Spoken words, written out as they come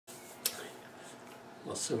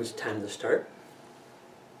I'll assume it's time to start.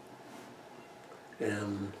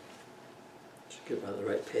 Should get on the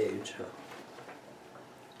right page.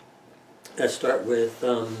 Let's start with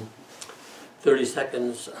 30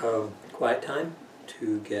 seconds of quiet time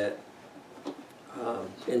to get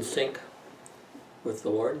in sync with the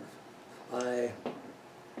Lord by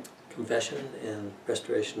confession and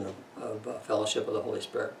restoration of fellowship of the Holy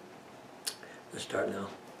Spirit. Let's start now.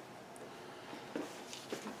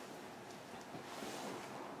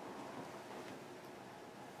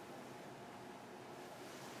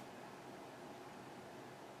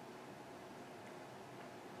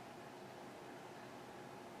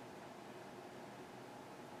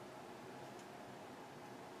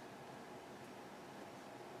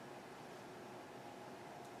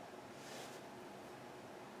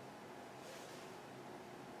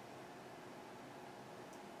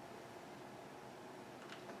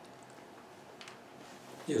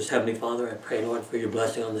 Dearest Heavenly Father, I pray, Lord, for your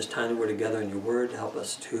blessing on this time that we're together in your word. Help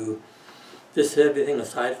us to just set everything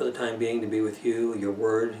aside for the time being to be with you, your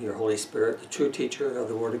word, your Holy Spirit, the true teacher of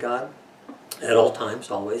the Word of God, at all times,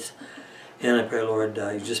 always. And I pray, Lord,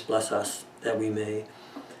 you just bless us that we may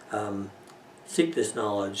seek this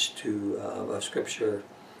knowledge of Scripture,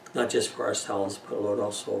 not just for ourselves, but, Lord,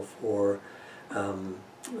 also for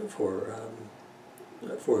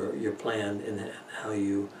your plan and how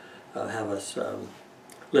you have us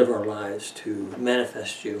live our lives to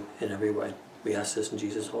manifest you in every way. We ask this in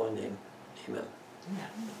Jesus' holy name. Amen.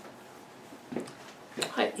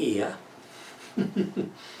 Hi, Ia.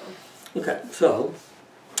 Okay, so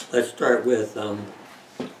let's start with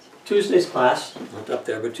Tuesday's class. Not up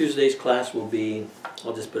there, but Tuesday's class will be,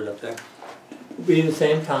 I'll just put it up there, will be the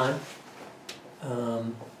same time,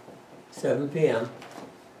 7 p.m.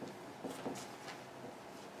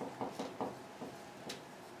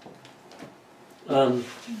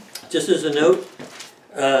 Just as a note,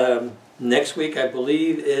 next week I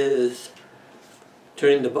believe is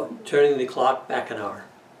turning the clock back an hour.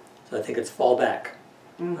 So I think it's fall back,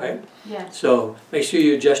 right? Yeah. So make sure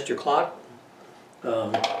you adjust your clock.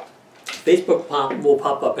 Facebook will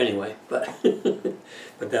pop up anyway, but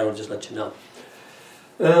but that'll just let you know.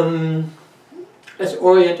 Let's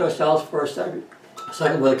orient ourselves for a second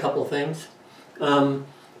with a couple of things.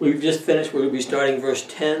 We've just finished. We'll be starting verse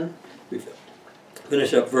 10. We've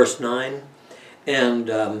finish up verse 9, and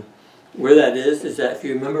where that is that if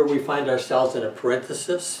you remember, we find ourselves in a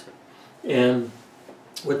parenthesis, and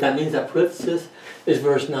what that means, that parenthesis is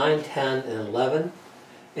verse 9, 10, and 11,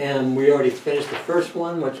 and we already finished the first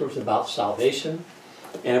one, which was about salvation,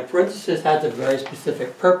 and a parenthesis has a very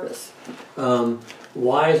specific purpose.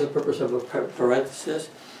 Why is the purpose of a parenthesis?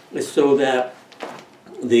 It's so that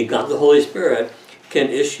the Holy Spirit can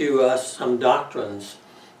issue us some doctrines.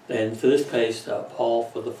 And for this case, Paul,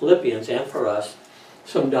 for the Philippians and for us,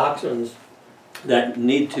 some doctrines that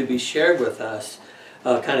need to be shared with us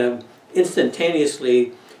kind of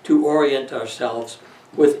instantaneously to orient ourselves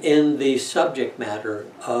within the subject matter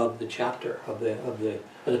of the chapter, of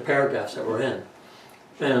the paragraphs that we're in.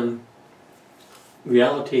 And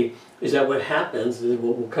reality is that what happens, is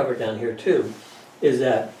what we'll cover down here too, is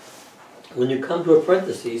that when you come to a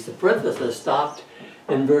parenthesis, the parenthesis stopped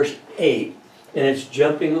in verse 8, and it's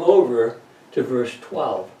jumping over to verse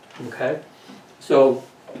 12, okay? So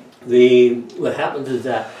what happens is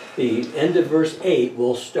that the end of verse 8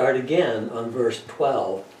 will start again on verse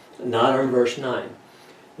 12, not on verse 9.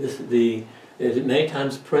 Many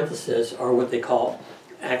times parentheses are what they call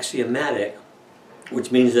axiomatic, which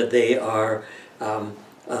means that they are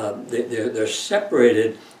they're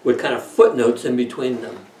separated with kind of footnotes in between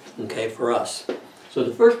them, okay, for us. So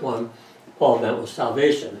the first one Paul meant was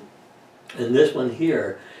salvation. And this one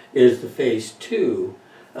here is the phase 2.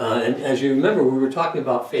 And as you remember, we were talking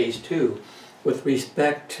about phase 2 with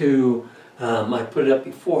respect to, I put it up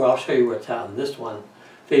before, I'll show you where it's at in this one.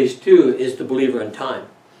 Phase 2 is the believer in time.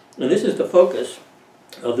 And this is the focus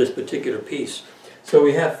of this particular piece. So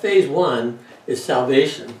we have phase 1 is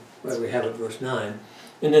salvation, right? We have it verse 9.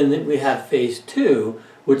 And then we have phase 2,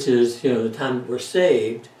 which is, the time that we're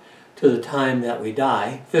saved to the time that we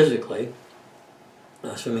die physically.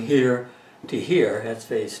 That's from here to here, that's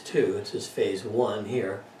phase 2. This is phase 1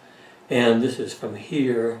 here. And this is from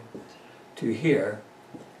here to here.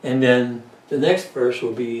 And then the next verse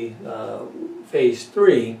will be phase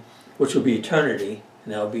 3, which will be eternity,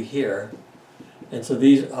 and that will be here. And so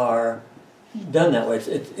these are done that way.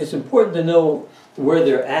 It's important to know where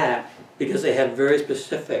they're at, because they have very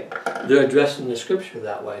specific, they're addressing the Scripture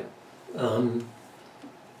that way.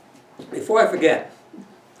 Before I forget,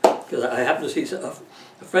 because I happen to see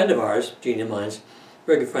a friend of ours, Gene of mine's, a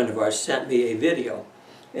very good friend of ours, sent me a video.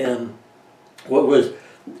 And what was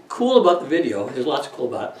cool about the video, there's lots cool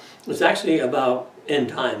about it, it's actually about end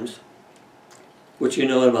times, which you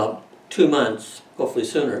know in about 2 months, hopefully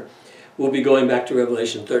sooner, we'll be going back to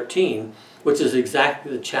Revelation 13, which is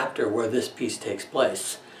exactly the chapter where this piece takes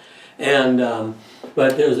place. And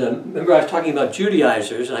but remember I was talking about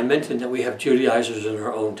Judaizers, and I mentioned that we have Judaizers in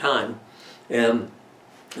our own time. And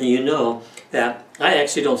you know that I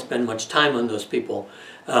actually don't spend much time on those people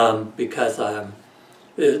because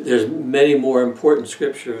there's many more important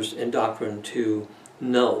scriptures and doctrine to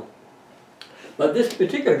know. But this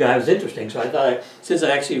particular guy was interesting, so I thought, since I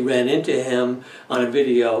actually ran into him on a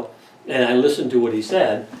video and I listened to what he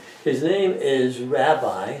said, his name is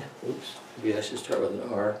Rabbi, oops, maybe I should start with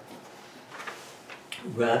an R,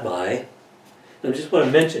 Rabbi, and I just want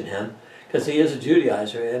to mention him because he is a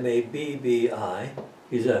Judaizer, M-A-B-B-I.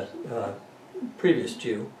 He's a previous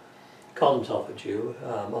Jew, called himself a Jew.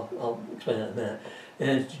 I'll explain that in a minute.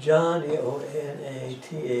 And it's John,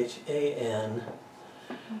 E-O-N-A-T-H-A-N,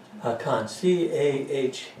 Khan,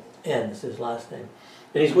 C-A-H-N is his last name.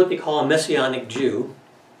 And he's what they call a Messianic Jew,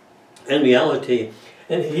 in reality,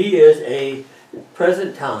 and he is a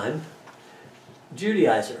present time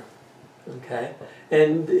Judaizer, okay?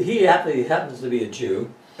 And he happens to be a Jew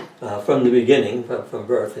from the beginning, from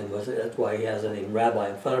birth, and that's why he has the name Rabbi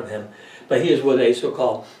in front of him. But he is what a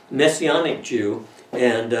so-called Messianic Jew,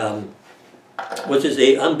 and which is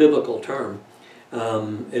a unbiblical term.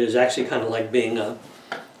 It is actually kind of like being a,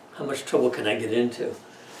 how much trouble can I get into?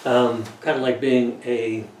 Kind of like being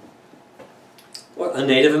a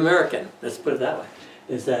Native American, let's put it that way.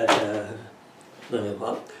 Is that,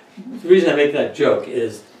 well, the reason I make that joke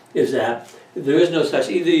is that there is no such,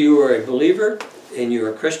 either you are a believer and you're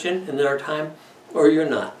a Christian in our time, or you're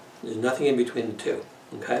not. There's nothing in between the two,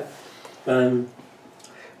 okay? And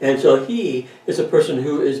so he is a person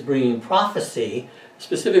who is bringing prophecy,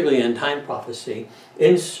 specifically end-time prophecy,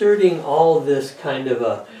 inserting all this kind of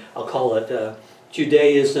a, I'll call it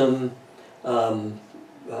Judaism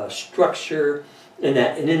structure, and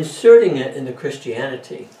inserting it into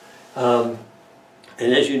Christianity. And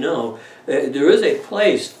as you know, there is a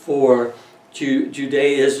place for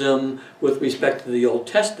Judaism with respect to the Old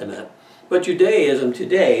Testament, but Judaism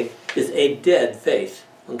today is a dead faith.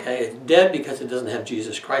 Okay, it's dead because it doesn't have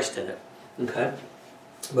Jesus Christ in it. Okay,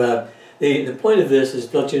 but the point of this is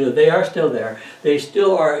to let you know they are still there. They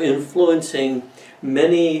still are influencing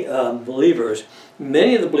many believers.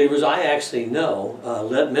 Many of the believers I actually know,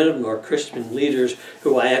 many of them are Christian leaders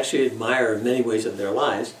who I actually admire in many ways of their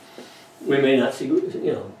lives. We may not see,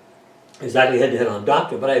 you know, exactly head-to-head on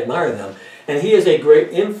doctrine, but I admire them. And he is a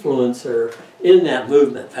great influencer in that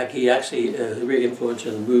movement. In fact, he actually is a great influencer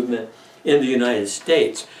in the movement in the United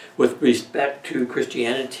States with respect to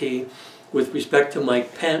Christianity, with respect to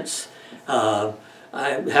Mike Pence. I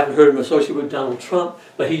haven't heard him associated with Donald Trump,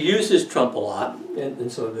 but he uses Trump a lot in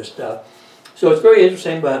some of this stuff. So it's very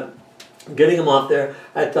interesting, but getting him off there,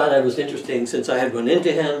 I thought it was interesting since I had run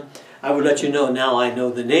into him. I would let you know now I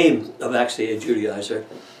know the name of actually a Judaizer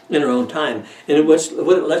in our own time. And what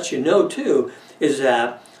it lets you know too is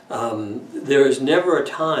that there is never a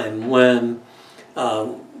time when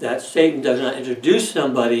that Satan does not introduce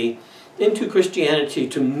somebody into Christianity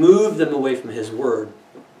to move them away from his word,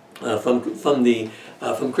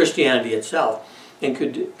 from Christianity itself. And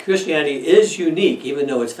Christianity is unique, even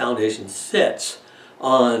though its foundation sits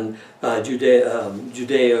on Judean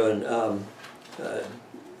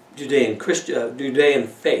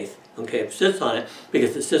faith. Okay, it sits on it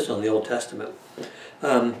because it sits on the Old Testament.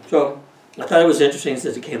 So I thought it was interesting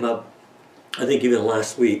since it came up, I think even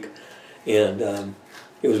last week, and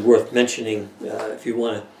it was worth mentioning. If you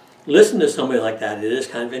want to listen to somebody like that, it is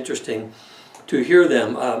kind of interesting to hear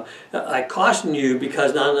them. I caution you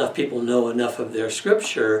because not enough people know enough of their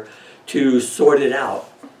scripture to sort it out.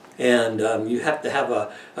 And you have to have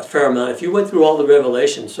a fair amount. If you went through all the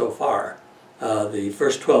Revelation so far, the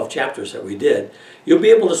first 12 chapters that we did, you'll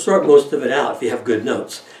be able to sort most of it out if you have good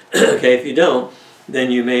notes. Okay, if you don't,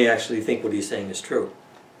 then you may actually think what he's saying is true.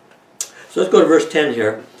 So let's go to verse 10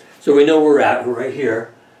 here. So we know where we're at. We're right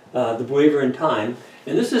here, the believer in time.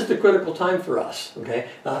 And this is the critical time for us. Okay,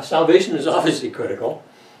 salvation is obviously critical.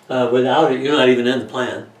 Without it, you're not even in the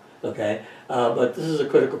plan. Okay, but this is a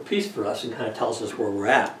critical piece for us and kind of tells us where we're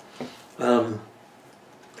at. The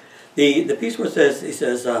piece where it says, he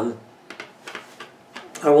says, I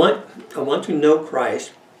want to know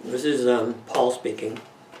Christ. This is Paul speaking.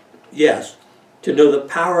 Yes, to know the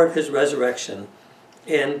power of his resurrection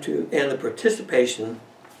and the participation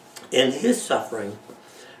in his suffering,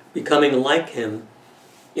 becoming like him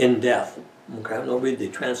in death. Okay, I'll read the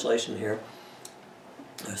translation here.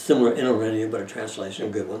 a similar interlinear, but a translation, a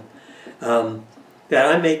good one. That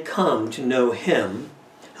I may come to know him.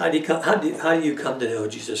 How do you come to know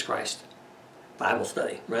Jesus Christ? Bible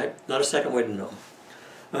study, right? Not a second way to know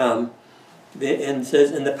him. And it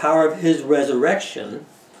says, in the power of his resurrection,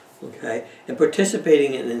 okay, and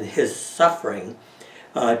participating in his suffering,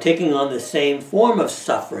 taking on the same form of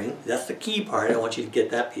suffering. That's the key part. I want you to get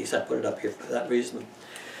that piece. I put it up here for that reason.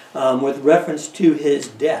 With reference to his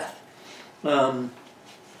death. And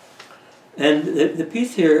the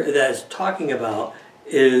piece here that it's talking about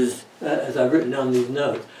is, as I've written down these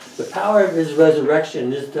notes, the power of his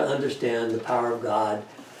resurrection is to understand the power of God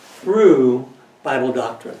through Bible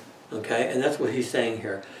doctrine. Okay, and that's what he's saying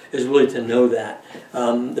here, is really to know that.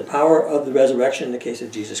 The power of the resurrection, in the case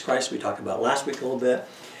of Jesus Christ, we talked about last week a little bit,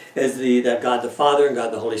 is that God the Father and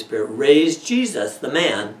God the Holy Spirit raised Jesus, the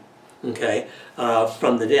man, okay,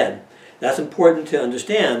 from the dead. That's important to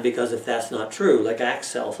understand, because if that's not true, like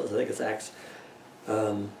Acts tells us, I think it's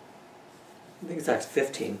Acts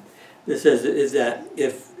 15. This says is that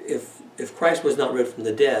if Christ was not raised from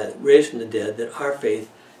the dead, then our faith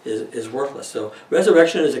is worthless. So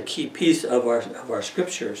resurrection is a key piece of our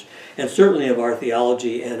scriptures, and certainly of our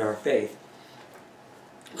theology and our faith.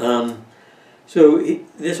 So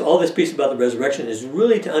all this piece about the resurrection is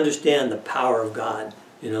really to understand the power of God.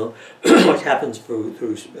 You know, what happens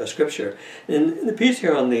through Scripture. And the piece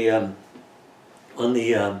here on the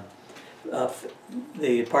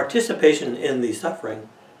participation in the suffering,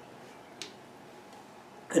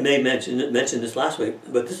 I may mention this last week,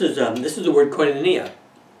 but this is the word koinonia.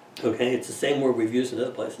 Okay, it's the same word we've used in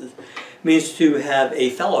other places. It means to have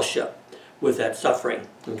a fellowship with that suffering.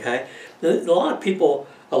 Okay, a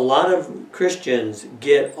lot of Christians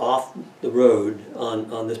get off the road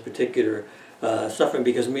on this particular suffering,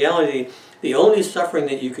 because in reality, the only suffering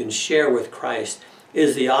that you can share with Christ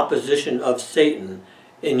is the opposition of Satan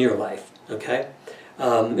in your life, okay,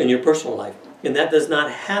 in your personal life, and that does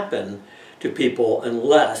not happen to people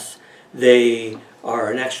unless they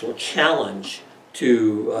are an actual challenge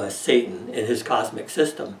to Satan and his cosmic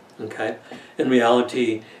system. Okay, in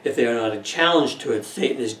reality, if they are not a challenge to it,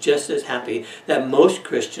 Satan is just as happy that most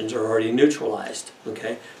Christians are already neutralized.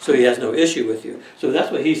 Okay, so he has no issue with you. So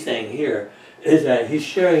that's what he's saying here, is that he's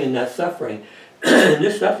sharing in that suffering. And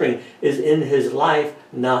this suffering is in his life,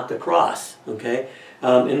 not the cross. Okay,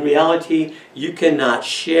 in reality, you cannot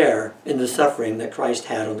share in the suffering that Christ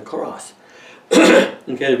had on the cross. Okay,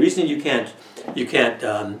 the reason you can't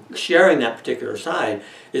share in that particular side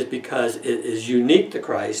is because it is unique to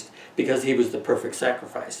Christ, because he was the perfect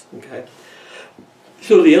sacrifice. Okay,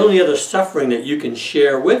 so the only other suffering that you can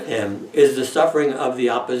share with him is the suffering of the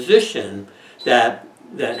opposition that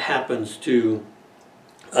happens to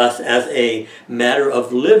us as a matter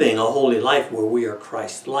of living a holy life where we are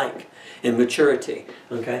Christ-like in maturity.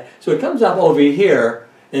 Okay, so it comes up over here,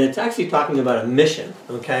 and it's actually talking about a mission.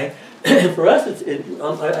 Okay. And for us,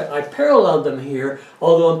 I paralleled them here,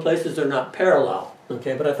 although in places they're not parallel.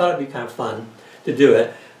 Okay, but I thought it'd be kind of fun to do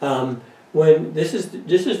it. When this is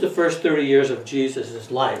the first 30 years of Jesus'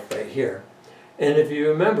 life right here, and if you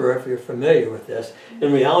remember, if you're familiar with this,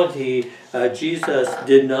 in reality, Jesus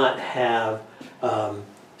did not have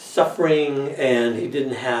suffering, and he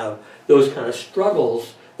didn't have those kind of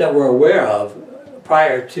struggles that we're aware of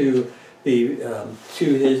prior to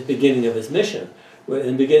his beginning of his mission.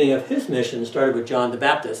 In the beginning of his mission started with John the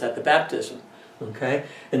Baptist at the baptism, okay?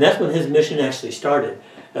 And that's when his mission actually started.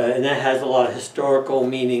 And that has a lot of historical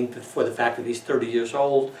meaning for the fact that he's 30 years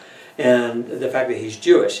old, and the fact that he's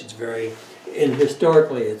Jewish. It's very,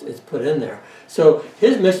 historically, it's put in there. So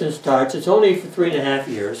his mission starts, it's only for 3.5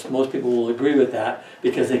 years. Most people will agree with that,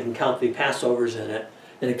 because they can count the Passovers in it,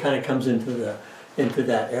 and it kind of comes into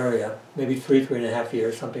that area, maybe 3.5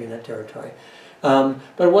 years, something in that territory.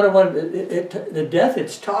 But what I wanted, the death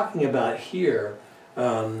it's talking about here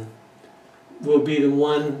will be the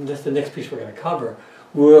one, that's the next piece we're going to cover,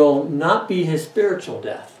 will not be his spiritual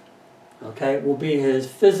death, okay? Will be his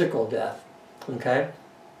physical death, okay?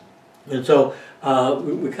 And so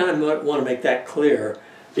we kind of want to make that clear,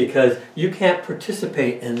 because you can't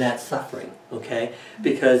participate in that suffering, okay?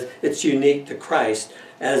 Because it's unique to Christ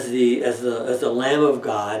as the Lamb of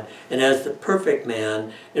God and as the perfect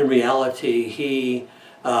man. In reality, he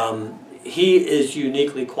is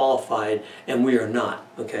uniquely qualified, and we are not.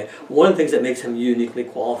 Okay. One of the things that makes him uniquely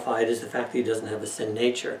qualified is the fact that he doesn't have a sin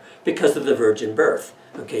nature because of the virgin birth.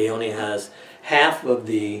 Okay, he only has half of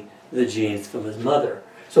the genes from his mother.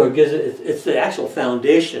 So it gives it's the actual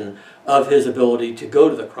foundation of his ability to go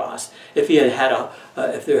to the cross. If he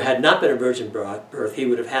if there had not been a virgin birth, he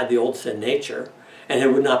would have had the old sin nature, and he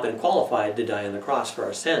would not have been qualified to die on the cross for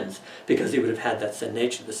our sins, because he would have had that sin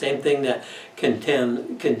nature. The same thing that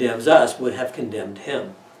condemns us would have condemned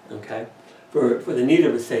him, okay, for the need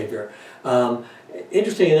of a Savior.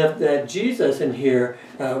 Interesting enough that Jesus in here,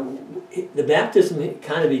 the baptism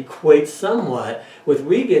kind of equates somewhat with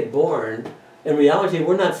we get born. In reality,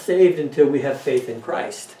 we're not saved until we have faith in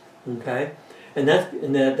Christ, okay? And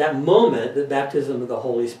that moment, the baptism of the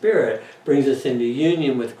Holy Spirit brings us into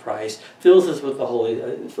union with Christ, fills us with the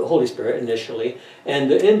Holy Spirit initially, and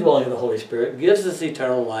the indwelling of the Holy Spirit gives us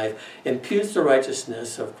eternal life, imputes the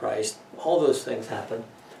righteousness of Christ. All those things happen,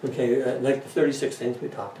 okay, like the 36 things we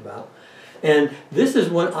talked about. And this is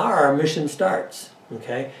when our mission starts,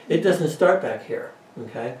 okay? It doesn't start back here,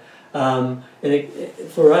 okay?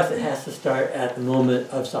 For us, it has to start at the moment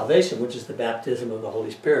of salvation, which is the baptism of the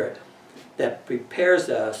Holy Spirit, that prepares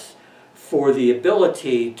us for the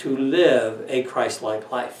ability to live a Christ-like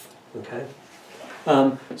life. Okay,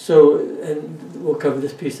 and we'll cover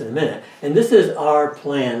this piece in a minute. And this is our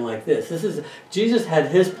plan, like this. Jesus had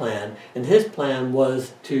his plan, and his plan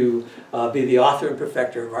was to be the author and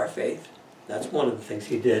perfecter of our faith. That's one of the things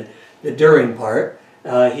he did. The during part,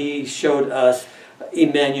 he showed us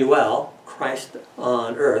Emmanuel, Christ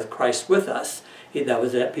on earth, Christ with us. That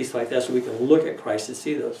was that piece like that, so we can look at Christ and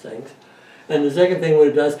see those things. And the second thing what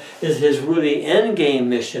it does is his really end game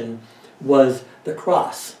mission was the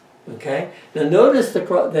cross. Okay. Now notice the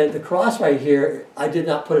cross right here. I did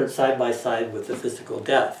not put it side by side with the physical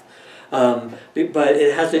death, but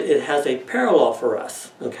it has a parallel for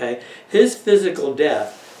us. Okay. His physical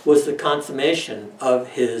death was the consummation of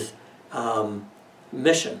his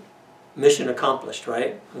mission. Mission accomplished,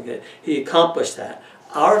 right? Okay. He accomplished that.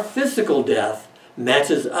 Our physical death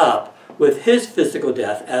matches up with his physical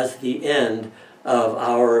death as the end of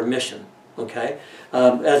our mission, okay?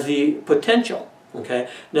 As the potential, okay?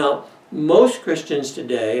 Now, most Christians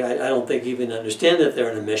today, I don't think even understand that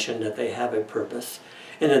they're in a mission, that they have a purpose,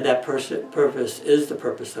 and that purpose is the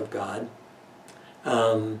purpose of God.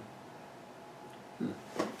 I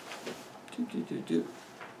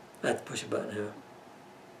have to push a button here.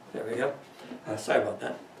 There we go. Sorry about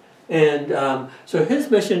that. And so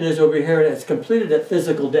his mission is over here, and it's completed at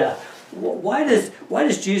physical death. Why does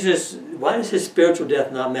his spiritual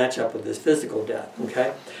death not match up with his physical death?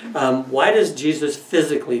 Okay, why does Jesus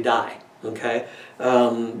physically die? Okay,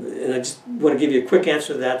 and I just want to give you a quick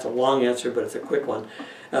answer to that. It's a long answer, but it's a quick one.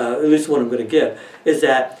 At least one I'm going to give is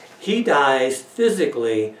that he dies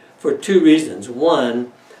physically for two reasons.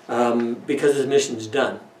 One, because his mission's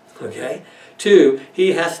done. Okay. Two,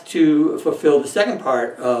 he has to fulfill the second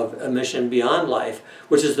part of a mission beyond life,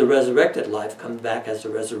 which is the resurrected life, comes back as the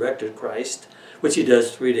resurrected Christ, which he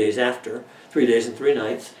does 3 days after, 3 days and 3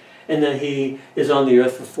 nights. And then he is on the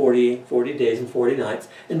earth for 40 days and 40 nights.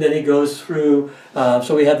 And then he goes through,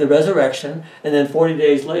 so we have the resurrection, and then 40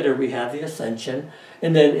 days later we have the ascension.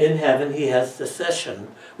 And then in heaven he has the session,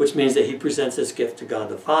 which means that he presents his gift to God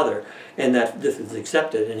the Father, and that this is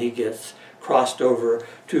accepted, and he gets crossed over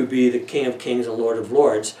to be the King of Kings and Lord of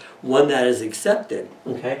Lords, one that is accepted,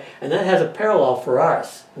 okay? And that has a parallel for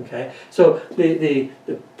us, okay? So the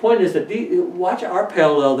point is that watch our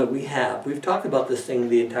parallel that we have. We've talked about this thing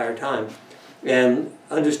the entire time, and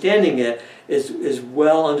understanding it is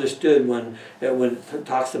well understood when it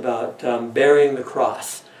talks about bearing the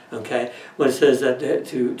cross, okay? When it says that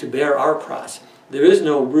to bear our cross. There is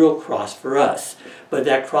no real cross for us, but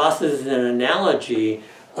that cross is an analogy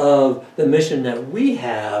of the mission that we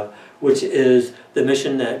have, which is the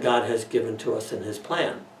mission that God has given to us in his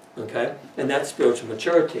plan, okay? And that's spiritual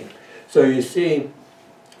maturity. So you see,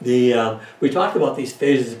 we talked about these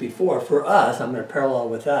phases before. For us, I'm going to parallel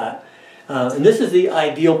with that, and this is the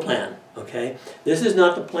ideal plan, okay? This is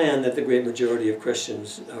not the plan that the great majority of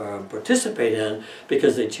Christians participate in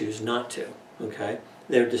because they choose not to, okay?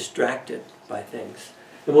 They're distracted by things.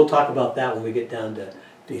 And we'll talk about that when we get down to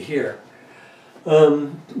here.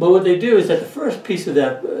 But what they do is that the first piece of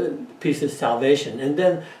that piece is salvation, and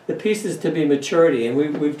then the piece is to be maturity. And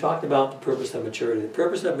we've talked about the purpose of maturity. The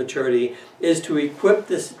purpose of maturity is to equip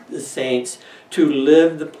the saints to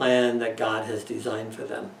live the plan that God has designed for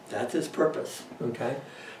them. That's his purpose. Okay.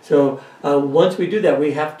 So once we do that,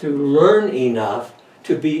 we have to learn enough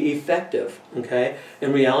to be effective. Okay.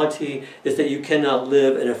 And reality is that you cannot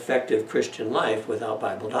live an effective Christian life without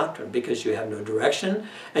Bible doctrine, because you have no direction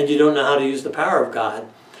and you don't know how to use the power of God,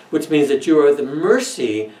 which means that you are at the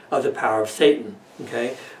mercy of the power of Satan.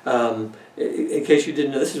 Okay. In case you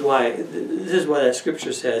didn't know, this is why that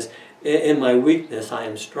scripture says, "In my weakness I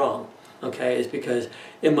am strong." Okay, it's because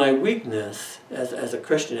in my weakness, as a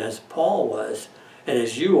Christian, as Paul was, and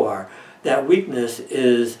as you are, that weakness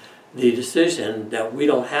is the decision that we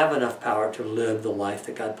don't have enough power to live the life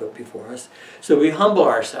that God put before us. So we humble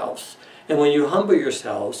ourselves. And when you humble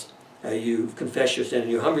yourselves, you confess your sin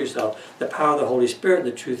and you humble yourself, the power of the Holy Spirit and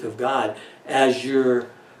the truth of God, as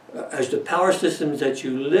the power systems that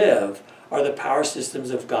you live are the power systems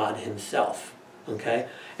of God himself. Okay?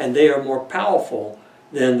 And they are more powerful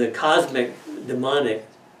than the cosmic demonic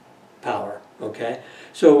power. Okay?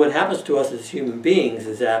 So what happens to us as human beings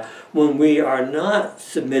is that when we are not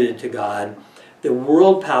submitted to God, the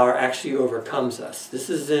world power actually overcomes us. This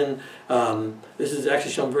is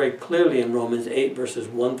actually shown very clearly in Romans 8 verses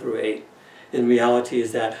 1 through 8. In reality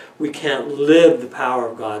is that we can't live the power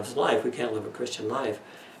of God's life. We can't live a Christian life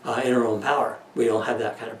in our own power. We don't have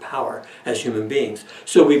that kind of power as human beings.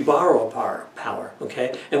 So we borrow power,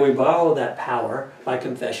 okay? And we borrow that power by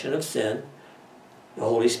confession of sin. The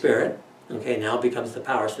Holy Spirit, okay, now becomes the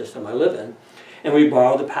power system I live in. And we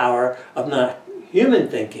borrow the power of not human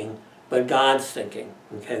thinking, but God's thinking.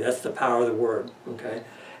 Okay, that's the power of the Word. Okay,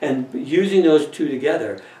 and using those two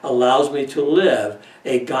together allows me to live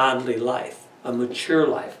a godly life, a mature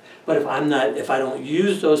life. But if I don't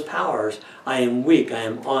use those powers, I am weak. I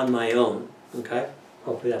am on my own. Okay,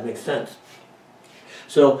 hopefully that makes sense.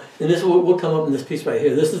 So, and this will come up in this piece right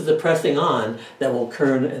here. This is the pressing on that will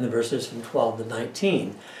occur in the verses from 12 to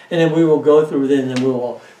 19. And then we will go through then, and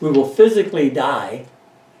we will physically die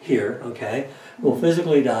here, okay? We'll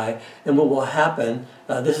physically die, and what will happen,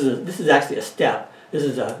 this is actually a step. This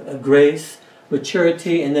is a grace,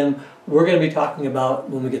 maturity, and then we're going to be talking about,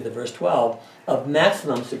 when we get to verse 12, of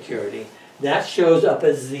maximum security. That shows up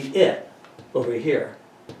as the it over here.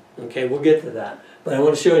 Okay, we'll get to that. But I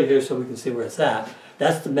want to show it here so we can see where it's at.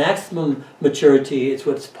 That's the maximum maturity. It's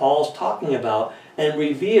what Paul's talking about and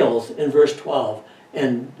reveals in verse 12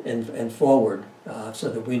 and forward, so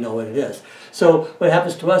that we know what it is. So what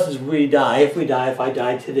happens to us is we die. If I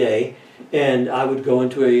died today, and I would go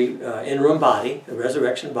into a interim body, a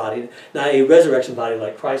resurrection body, not a resurrection body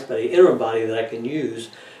like Christ, but an interim body that I can use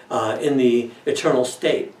in the eternal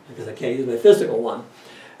state, because I can't use my physical one.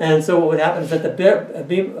 And so what would happen is that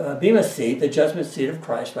the Bema seat, the judgment seat of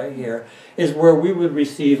Christ right here, is where we would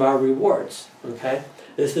receive our rewards. Okay?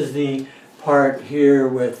 This is the part here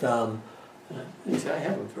with, I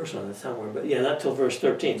have a verse on it somewhere, but yeah, not till verse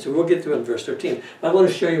 13. So we'll get to it in verse 13. But I want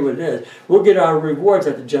to show you what it is. We'll get our rewards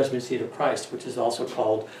at the judgment seat of Christ, which is also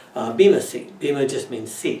called Bema seat. Bema just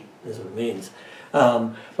means seat, is what it means.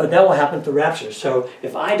 But that will happen at the rapture. So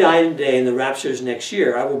if I die today and the rapture is next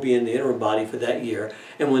year, I will be in the interim body for that year.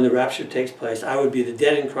 And when the rapture takes place, I would be the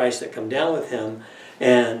dead in Christ that come down with him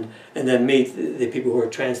and then meet the people who are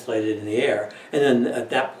translated in the air. And then at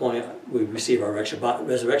that point, we receive our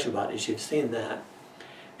resurrection bodies. You've seen that.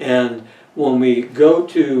 And when we go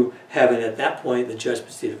to heaven, at that point, the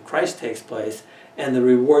judgment seat of Christ takes place and the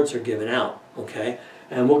rewards are given out. Okay?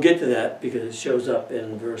 And we'll get to that because it shows up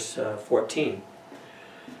in verse 14.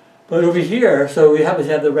 But over here, so we have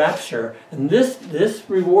the rapture, and this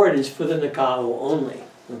reward is for the Nikao only.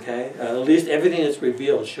 Okay, at least everything that's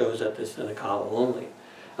revealed shows up as the Nikao only.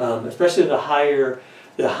 Especially the higher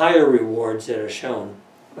rewards that are shown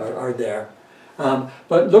are there.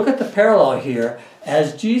 But look at the parallel here.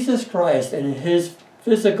 As Jesus Christ in his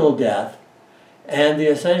physical death and the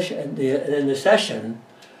ascension, the session,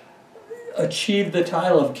 achieved the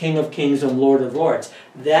title of King of Kings and Lord of Lords.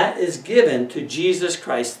 That is given to Jesus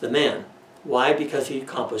Christ the man. Why? Because he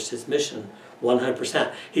accomplished his mission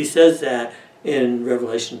 100%. He says that in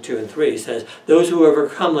Revelation 2 and 3. He says, those who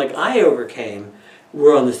overcome like I overcame,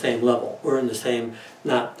 we're on the same level. We're in the same,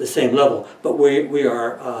 not the same level, but we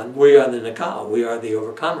are the Nikao. We are the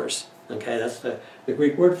overcomers. Okay, that's the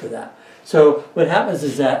Greek word for that. So what happens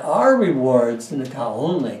is that our rewards, the Nikao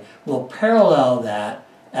only, will parallel that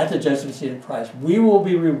at the judgment seat of Christ. We will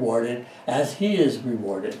be rewarded as he is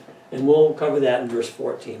rewarded. And we'll cover that in verse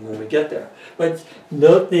 14 when we get there. But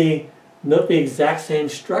note the exact same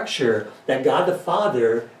structure that God the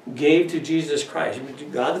Father gave to Jesus Christ.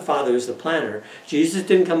 God the Father is the planner. Jesus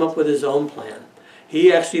didn't come up with his own plan.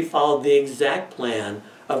 He actually followed the exact plan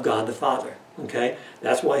of God the Father. Okay?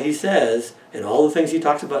 That's why he says, and all the things he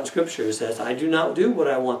talks about in Scripture, he says, I do not do what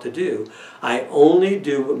I want to do. I only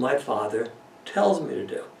do what my Father tells me to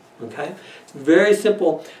do. Okay? It's very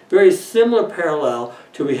simple, very similar parallel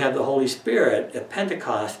to we have the Holy Spirit at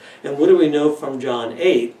Pentecost. And what do we know from John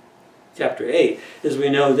 8, chapter 8, is we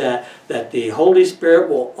know that the Holy Spirit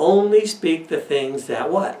will only speak the things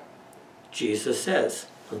that what? Jesus says.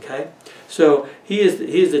 Okay? So he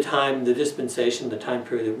is the time, the dispensation, the time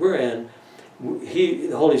period that we're in.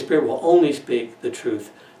 The Holy Spirit will only speak the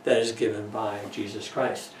truth that is given by Jesus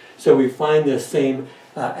Christ. So we find the same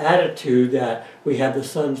attitude that we have the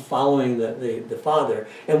Son following the Father,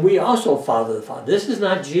 and we also follow the Father. This is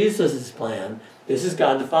not Jesus' plan. This is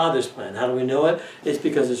God the Father's plan. How do we know it? It's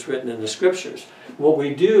because it's written in the Scriptures. What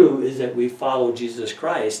we do is that we follow Jesus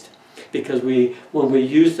Christ, because when we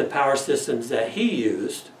use the power systems that He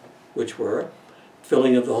used, which were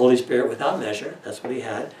filling of the Holy Spirit without measure, that's what He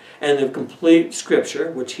had, and the complete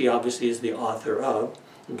Scripture, which He obviously is the author of,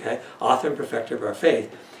 okay, author and perfecter of our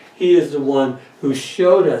faith. He is the one who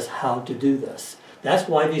showed us how to do this. That's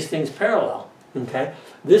why these things parallel. Okay,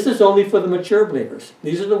 this is only for the mature believers.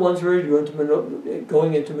 These are the ones who are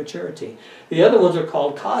going into maturity. The other ones are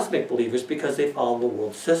called cosmic believers because they follow the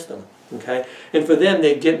world system. Okay, and for them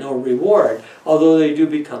they get no reward, although they do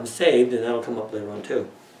become saved, and that'll come up later on too.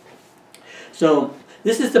 So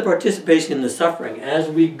this is the participation in the suffering. As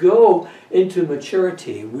we go into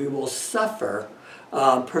maturity, we will suffer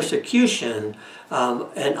persecution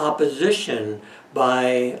and opposition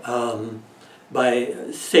by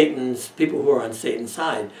Satan's people who are on Satan's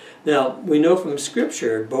side. Now, we know from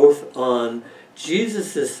Scripture, both on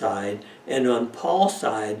Jesus' side and on Paul's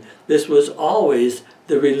side, this was always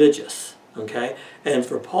the religious. Okay? And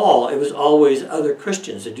for Paul, it was always other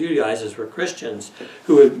Christians. The Judaizers were Christians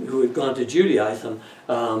who had gone to Judaism.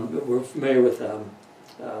 We're familiar with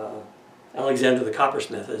Alexander the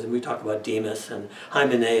Coppersmith, as we talk about Demas and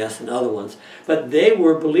Hymenaeus and other ones. But they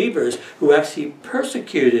were believers who actually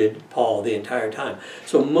persecuted Paul the entire time.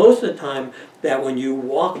 So most of the time that when you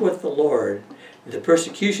walk with the Lord, the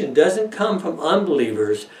persecution doesn't come from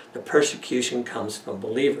unbelievers, the persecution comes from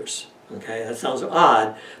believers. Okay, that sounds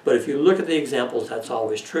odd, but if you look at the examples, that's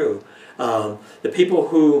always true. The people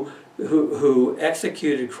who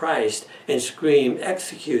executed Christ and screamed,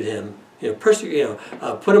 "Execute him!"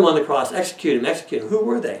 put him on the cross, execute him. Who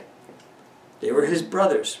were they? They were his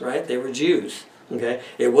brothers, right? They were Jews. Okay,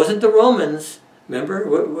 it wasn't the Romans. Remember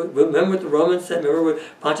what the Romans said? Remember what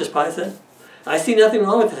Pontius Pilate said? I see nothing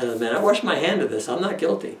wrong with this man. I wash my hand of this. I'm not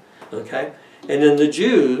guilty. Okay, and then the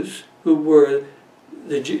Jews who were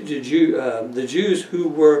the Jews who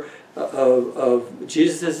were of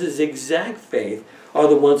Jesus' exact faith are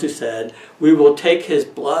the ones who said, "We will take his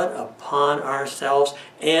blood upon ourselves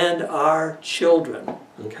and our children."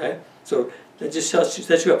 Okay, so that just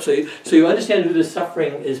sets you up. So you understand who the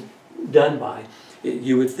suffering is done by.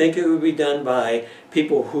 You would think it would be done by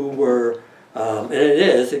people who were, and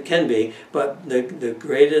it can be, but the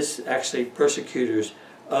greatest actually persecutors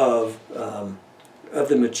of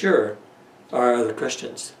the mature are the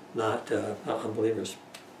Christians, not unbelievers.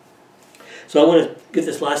 So I want to get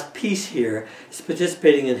this last piece here. It's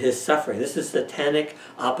participating in his suffering. This is satanic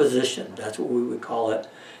opposition. That's what we would call it.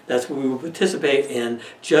 That's what we would participate in,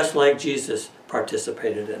 just like Jesus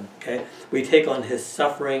participated in. Okay, we take on his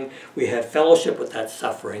suffering. We have fellowship with that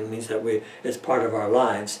suffering. It means that it's part of our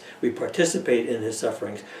lives. We participate in his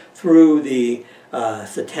sufferings through the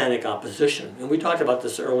satanic opposition. And we talked about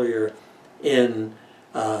this earlier in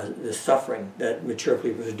the suffering that mature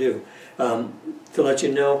believers do. To let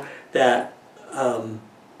you know that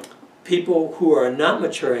people who are not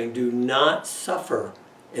maturing do not suffer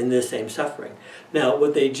in this same suffering. Now,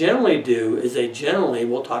 what they generally do is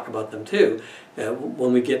we'll talk about them too,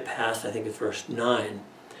 when we get past, I think it's verse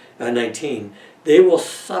 19, they will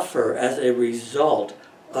suffer as a result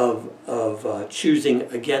of choosing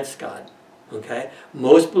against God. Okay?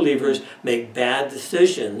 Most believers make bad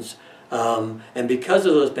decisions, and because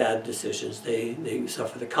of those bad decisions, they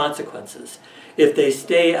suffer the consequences. If they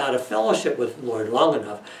stay out of fellowship with the Lord long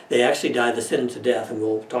enough, they actually die the sin to death, and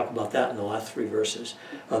we'll talk about that in the last 3 verses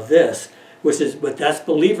of this, but that's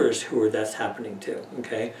believers that's happening to.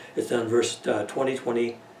 Okay, it's on verse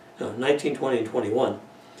 19, 20, and 21.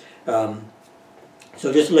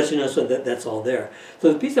 So just to let you know, so that's all there.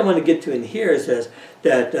 So the piece I want to get to in here says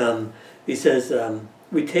that he says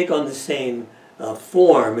we take on the same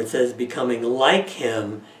form. It says becoming like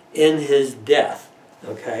him in his death.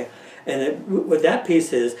 Okay. And what that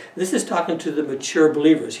piece is, this is talking to the mature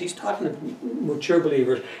believers. He's talking to mature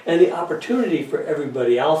believers, and the opportunity for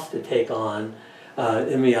everybody else to take on,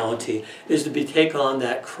 in reality, is to take on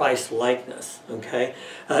that Christ-likeness, okay?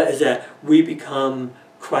 Is that we become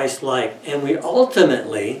Christ-like, and we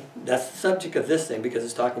ultimately, that's the subject of this thing, because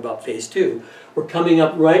it's talking about phase 2, we're coming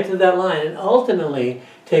up right to that line, and ultimately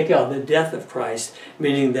take out the death of Christ,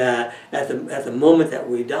 meaning that at the moment that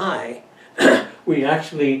we die, we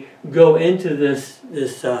actually go into this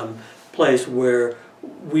place where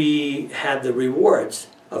we have the rewards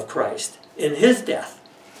of Christ in his death.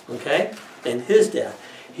 Okay? In his death.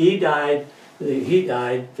 He died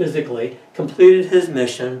physically, completed his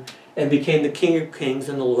mission, and became the King of Kings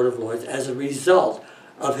and the Lord of Lords as a result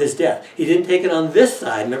of his death. He didn't take it on this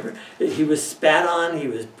side. Remember, he was spat on, he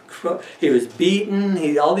was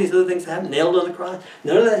beaten, all these other things happened, nailed on the cross.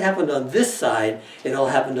 None of that happened on this side. It all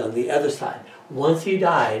happened on the other side. Once he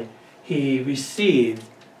died, he received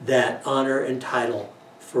that honor and title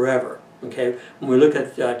forever. Okay, when we look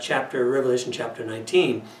at Revelation chapter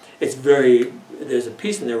 19, there's a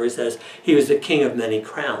piece in there where it says he was the king of many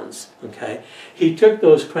crowns. Okay, he took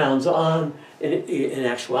those crowns on in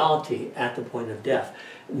actuality at the point of death.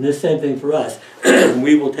 And the same thing for us.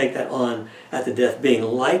 We will take that on at the death, being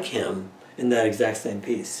like him in that exact same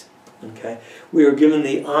piece. Okay, we are given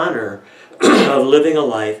the honor of living a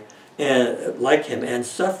life like him and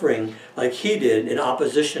suffering like he did in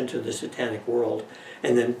opposition to the satanic world,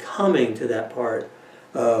 and then coming to that part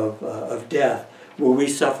of death where we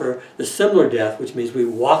suffer the similar death, which means we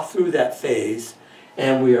walk through that phase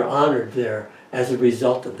and we are honored there as a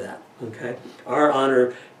result of that. Okay, our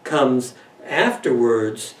honor comes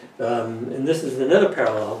afterwards, and this is another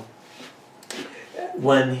parallel.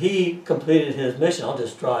 When he completed his mission, I'll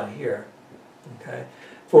just draw it here. Okay,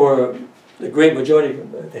 for the great majority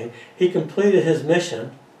of the thing, he completed his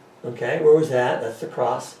mission. Okay, where was that? That's the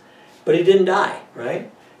cross. But he didn't die,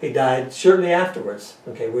 right? He died shortly afterwards.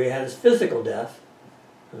 Okay, where he had his physical death.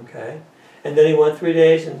 Okay, and then he went 3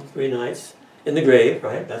 days and 3 nights in the grave,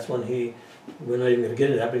 right? That's when we're not even going to get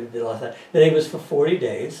into that, but he did a lot of that. Then he was for 40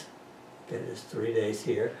 days. Okay, there's 3 days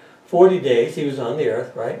here. 40 days he was on the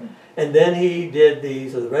earth, right? And then he did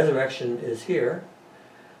so the resurrection is here.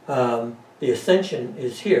 The ascension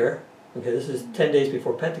is here. Okay, this is 10 days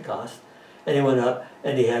before Pentecost. And he went up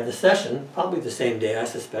and he had the session, probably the same day, I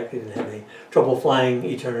suspect. He didn't have any trouble flying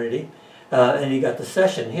eternity. And he got the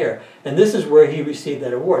session here. And this is where he received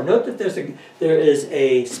that award. Note that there is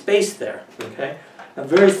a space there. Okay, a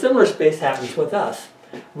very similar space happens with us.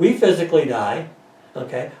 We physically die.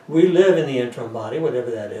 Okay, we live in the interim body, whatever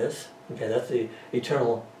that is. Okay, that's the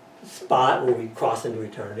eternal spot where we cross into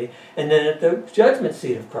eternity. And then at the judgment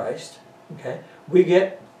seat of Christ, okay, we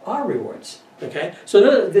get our rewards. Okay,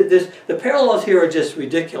 so the parallels here are just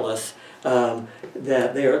ridiculous. That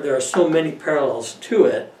there are so many parallels to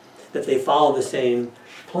it that they follow the same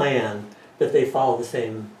plan, that they follow the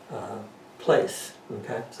same place.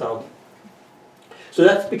 Okay, so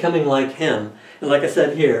that's becoming like him, and like I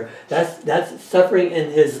said here, that's suffering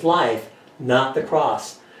in his life, not the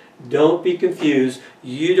cross. Don't be confused.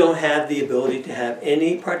 You don't have the ability to have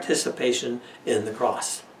any participation in the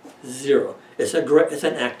cross. Zero. It's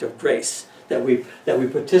an act of grace that we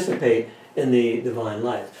participate in the divine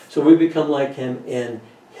life. So we become like him in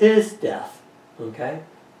his death. Okay?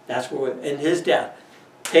 That's where in his death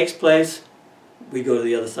takes place, we go to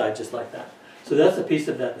the other side just like that. So that's a piece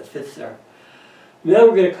of that fits there. Now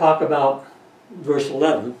we're going to talk about verse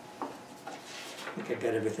 11. I think I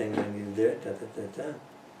got everything I need to do.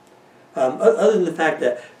 Other than the fact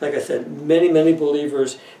that, like I said, many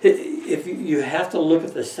believers, if you have to look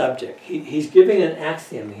at the subject, he's giving an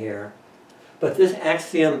axiom here, but this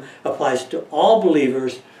axiom applies to all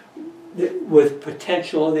believers with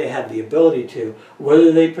potential. They have the ability to,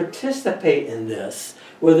 whether they participate in this,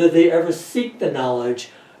 whether they ever seek the knowledge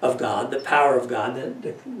of God, the power of God,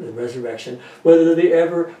 the resurrection, whether they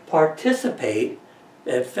ever participate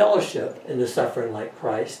in fellowship in the suffering like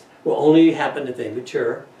Christ, will only happen if they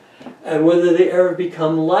mature. And whether they ever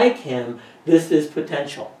become like him, this is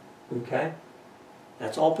potential. Okay?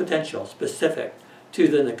 That's all potential, specific to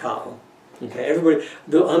the Nikao. Okay? Everybody,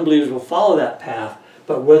 the unbelievers will follow that path,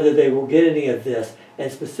 but whether they will get any of this,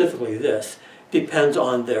 and specifically this, depends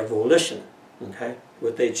on their volition. Okay?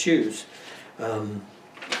 What they choose.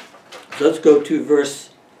 So let's go to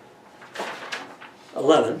verse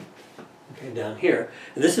 11. Okay, down here.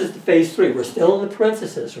 And this is the phase 3. We're still in the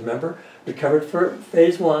parentheses, remember? We covered for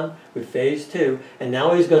phase 1, with phase 2, and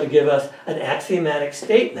now he's going to give us an axiomatic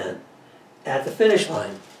statement at the finish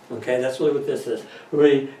line. Okay, that's really what this is.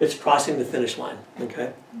 Really, it's crossing the finish line.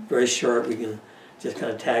 Okay, very short. We can just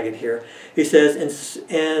kind of tag it here. He says,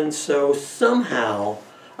 and so somehow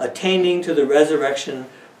attaining to the resurrection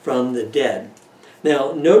from the dead.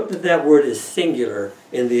 Now, note that that word is singular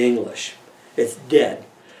in the English. It's dead.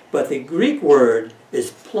 But the Greek word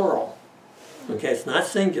is plural. Okay, it's not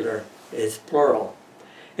singular, it's plural.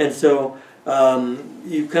 And so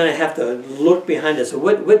you kind of have to look behind it. So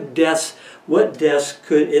what deaths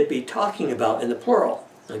could it be talking about in the plural?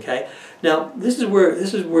 Okay? Now, this is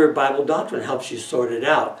where Bible doctrine helps you sort it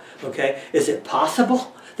out. Okay? Is it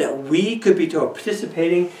possible that we could be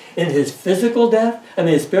participating in his physical death,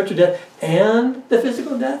 his spiritual death, and the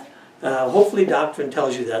physical death? Hopefully doctrine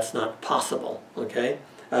tells you that's not possible. Okay?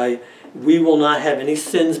 We will not have any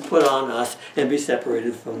sins put on us and be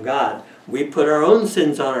separated from God. We put our own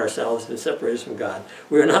sins on ourselves and separate us from God.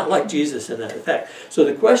 We are not like Jesus in that effect. So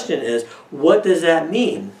the question is, what does that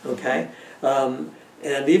mean? Okay, and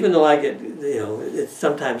even though I get, it's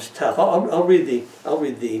sometimes tough. I'll read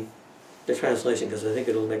the translation because I think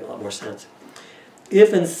it'll make a lot more sense.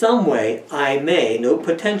 If in some way I may, no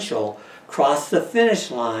potential, cross the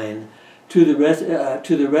finish line to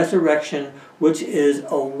the resurrection which is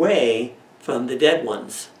away from the dead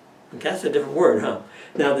ones. Okay, that's a different word, huh?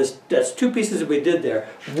 Now, that's two pieces that we did there.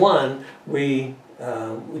 One, we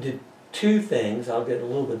did two things. I'll get in a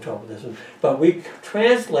little bit of trouble with this one. But we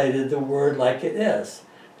translated the word like it is.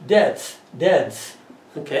 Deads.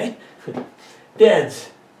 Okay?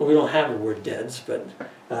 Deads. Well, we don't have the word deads, but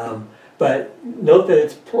note that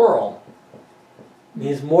it's plural. It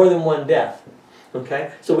means more than one death.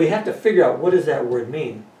 Okay? So we have to figure out, what does that word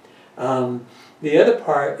mean? The other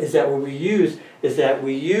part is that what we use is that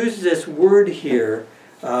we use this word here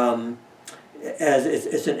as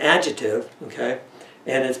it's an adjective, okay,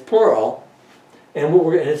 and it's plural, and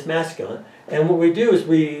it's masculine. And what we do is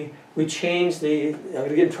we change I'm going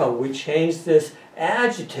to get in trouble. We change this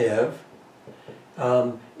adjective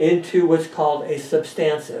into what's called a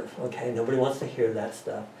substantive. Okay, nobody wants to hear that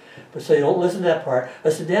stuff, but so you don't listen to that part. A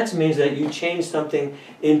substantive means that you change something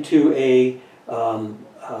into a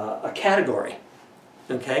category.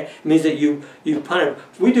 Okay, it means that you kind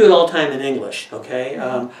of, we do it all the time in English. Okay,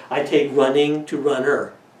 I take running to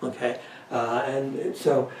runner. Okay, and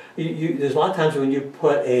so there's a lot of times when you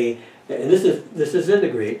put and this is in the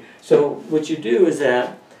Greek. So what you do is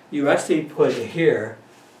that you actually put here.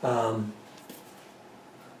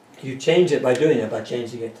 You change it by doing it, by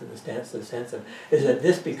changing it to the substantive, is that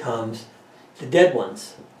this becomes the dead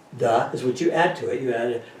ones. The is what you add to it. You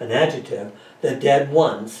add an adjective, the dead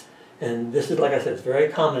ones. And this is, like I said, it's very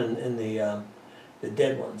common in the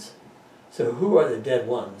dead ones. So who are the dead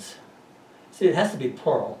ones? See, it has to be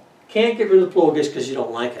plural. Can't get rid of the plural just because you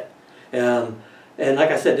don't like it. And like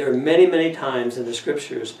I said, there are many, many times in the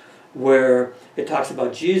scriptures where it talks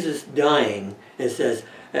about Jesus dying. It says,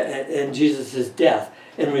 and Jesus' death.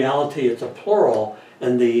 In reality, it's a plural,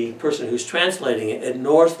 and the person who's translating it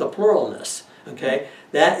ignores the pluralness. Okay,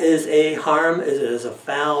 that is a harm. It is a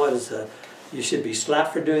foul. It is you should be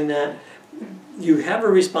slapped for doing that. You have a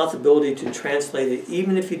responsibility to translate it,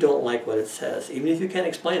 even if you don't like what it says, even if you can't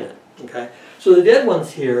explain it. Okay, so the dead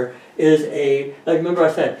ones here is like remember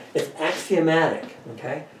I said, it's axiomatic.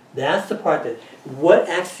 Okay, that's the part that what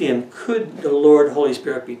axiom could the Lord Holy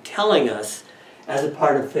Spirit be telling us as a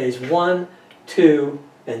part of phase 1, 2,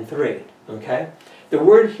 and 3. Okay, the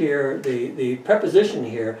word here, the preposition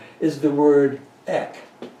here is the word ek.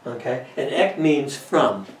 Okay, and ek means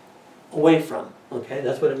from. Away from, okay,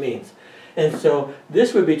 that's what it means. And so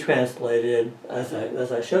this would be translated, as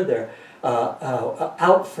I showed there,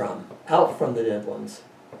 out from the dead ones.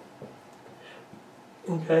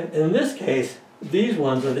 Okay, and in this case, these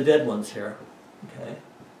ones are the dead ones here. Okay,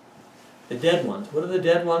 the dead ones. What are the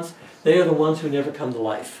dead ones? They are the ones who never come to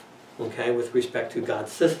life. Okay, with respect to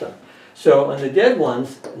God's system. So, and the dead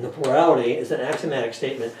ones, in the plurality, is an axiomatic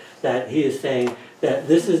statement that he is saying that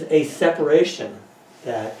this is a separation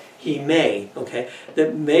that he may, okay?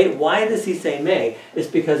 That may, why does he say may? It's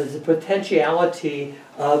because it's a potentiality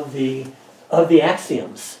of the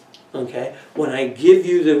axioms, okay? When I give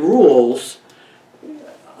you the rules,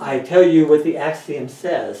 I tell you what the axiom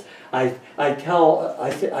says. I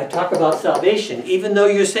talk about salvation, even though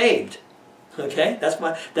you're saved, okay? That's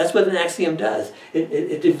what an axiom does.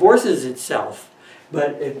 It divorces itself,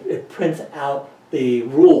 but it prints out the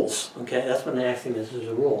rules, okay? That's what an axiom is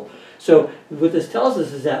a rule. So what this tells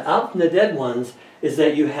us is that out from the dead ones is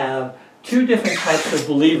that you have two different types of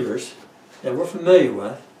believers that we're familiar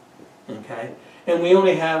with, okay? And we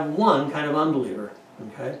only have one kind of unbeliever,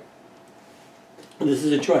 okay? And this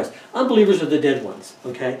is a choice. Unbelievers are the dead ones,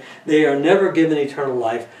 okay? They are never given eternal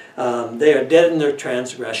life. They are dead in their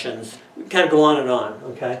transgressions. We kind of go on and on,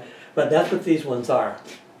 okay? But that's what these ones are.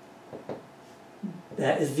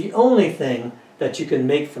 That is the only thing that you can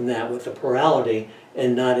make from that with the plurality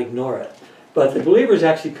and not ignore it. But the believers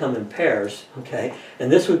actually come in pairs, okay? And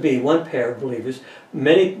this would be one pair of believers.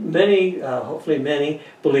 Hopefully many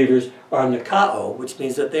believers are nikao, which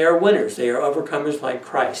means that they are winners. They are overcomers like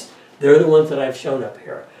Christ. They're the ones that I've shown up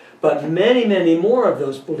here. But many, many more of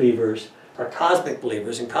those believers are cosmic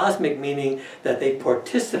believers. And cosmic meaning that they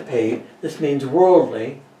participate, this means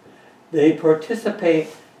worldly, they participate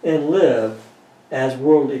and live as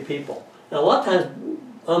worldly people. Now a lot of times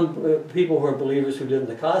people who are believers who live in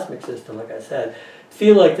the cosmic system, like I said,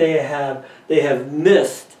 feel like they have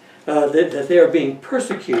missed that they are being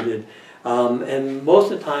persecuted. And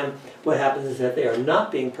most of the time what happens is that they are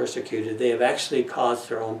not being persecuted. They have actually caused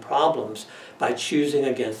their own problems by choosing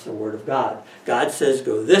against the Word of God. God says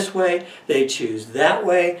go this way, they choose that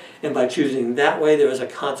way, and by choosing that way there is a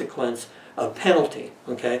consequence of penalty.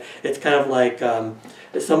 Okay? It's kind of like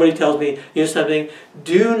if somebody tells me, you know something,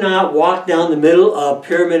 do not walk down the middle of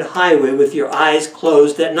Pyramid Highway with your eyes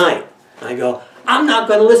closed at night. I go, I'm not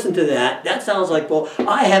going to listen to that. That sounds like, well,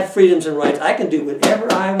 I have freedoms and rights. I can do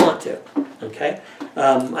whatever I want to. Okay?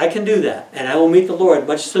 I can do that. And I will meet the Lord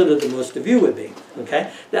much sooner than most of you would be.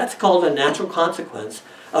 Okay? That's called a natural consequence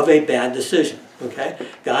of a bad decision. Okay?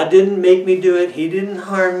 God didn't make me do it. He didn't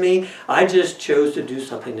harm me. I just chose to do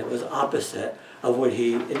something that was opposite of what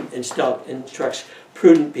He instructs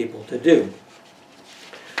prudent people to do.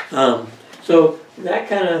 So that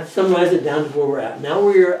kind of summarizes it down to where we're at. Now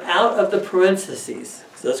we are out of the parentheses.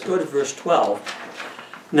 So let's go to verse 12.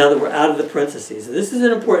 Now that we're out of the parentheses. This is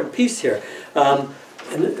an important piece here.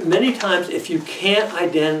 And many times if you can't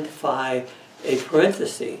identify a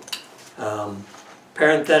parenthesis,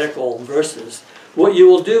 parenthetical verses, what you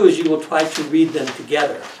will do is you will try to read them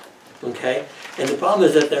together. Okay? And the problem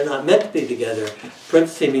is that they're not meant to be together.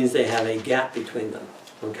 Parenthesis means they have a gap between them.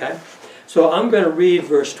 Okay? So I'm going to read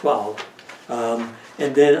verse 12.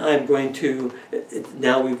 And then I'm going to,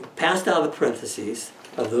 now we've passed out the parentheses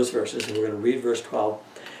of those verses, and we're going to read verse 12.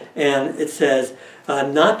 And it says,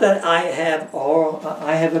 not that I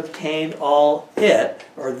have obtained all it,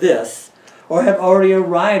 or this, or have already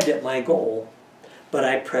arrived at my goal, but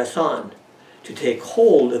I press on to take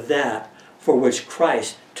hold of that for which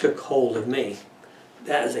Christ took hold of me.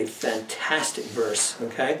 That is a fantastic verse,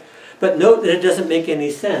 okay? But note that it doesn't make any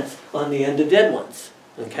sense on the end of dead ones,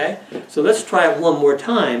 okay? So let's try it one more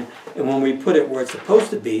time, and when we put it where it's supposed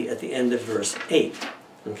to be at the end of verse 8,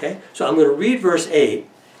 okay? So I'm going to read verse 8,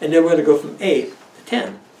 and then we're going to go from 8 to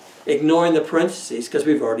 10, ignoring the parentheses because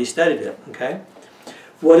we've already studied it, okay?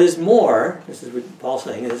 What is more, this is what Paul's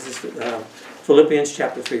saying, this is Philippians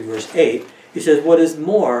chapter 3, verse 8. He says, what is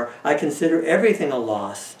more, I consider everything a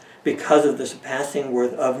loss because of the surpassing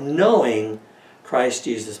worth of knowing Christ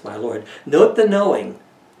Jesus my Lord. Note the knowing,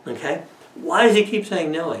 okay? Why does he keep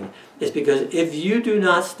saying knowing? It's because if you do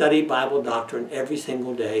not study Bible doctrine every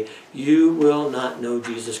single day, you will not know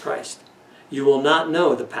Jesus Christ. You will not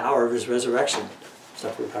know the power of His resurrection.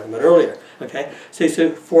 Stuff we were talking about earlier, okay?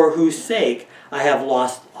 So for whose sake I have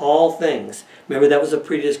lost all things. Remember, that was a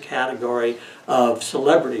previous category of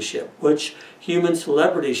celebrityship, which human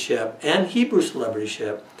celebrityship and Hebrew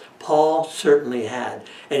celebrityship Paul certainly had.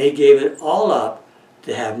 And he gave it all up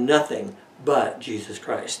to have nothing but Jesus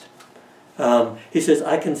Christ. He says,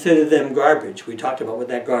 I consider them garbage. We talked about what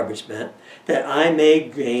that garbage meant. That I may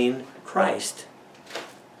gain Christ.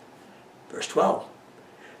 Verse 12.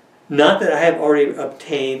 Not that I have already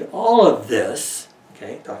obtained all of this,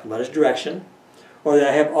 okay, talking about His direction, or that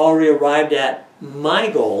I have already arrived at my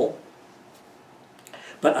goal,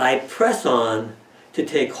 but I press on to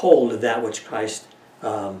take hold of that which Christ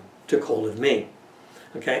took hold of me.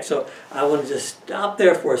 Okay, so I want to just stop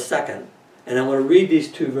there for a second, and I want to read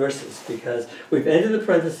these two verses, because we've ended the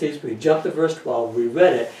parentheses, we jumped to verse 12, we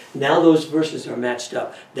read it, now those verses are matched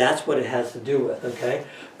up. That's what it has to do with, okay?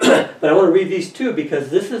 But I want to read these two, because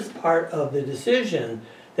this is part of the decision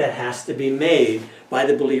that has to be made by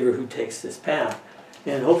the believer who takes this path.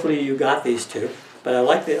 And hopefully you got these two. But I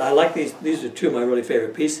like these are two of my really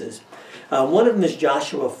favorite pieces. One of them is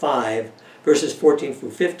Joshua 5, verses 14 through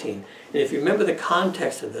 15. And if you remember the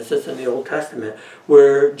context of this, it's in the Old Testament,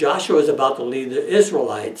 where Joshua is about to lead the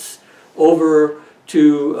Israelites over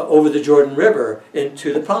the Jordan River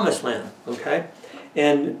into the Promised Land. Okay?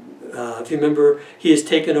 And if you remember, he is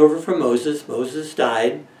taken over from Moses. Moses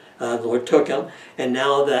died. The Lord took him. And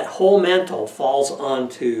now that whole mantle falls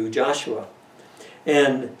onto Joshua.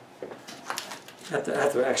 And I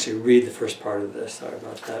have to actually read the first part of this. Sorry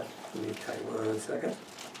about that. Let me tell you 1 second.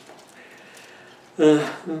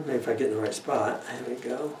 Maybe if I get in the right spot. There we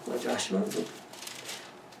go. Joshua.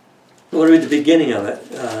 I want to read the beginning of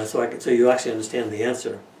it so you actually understand the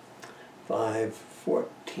answer.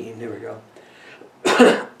 5:14. There we go.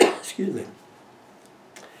 Excuse me.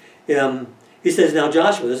 He says, now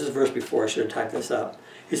Joshua, this is the verse before, I should have typed this up.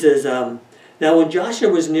 He says, now when Joshua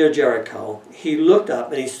was near Jericho, he looked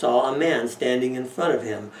up and he saw a man standing in front of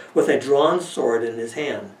him with a drawn sword in his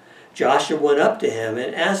hand. Joshua went up to him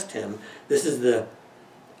and asked him, this is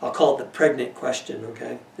I'll call it the pregnant question,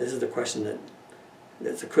 okay? This is the question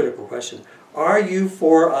that's a critical question. Are you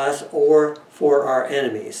for us or for our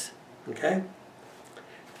enemies? Okay?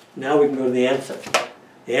 Now we can go to the answer.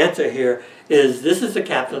 The answer here is, this is the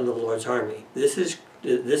captain of the Lord's army. This is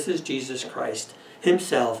This is Jesus Christ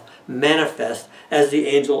himself manifest as the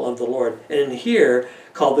angel of the Lord. And here,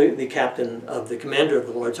 called the captain of the commander of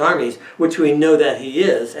the Lord's armies, which we know that he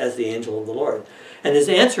is as the angel of the Lord. And his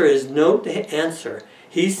answer is, note the answer.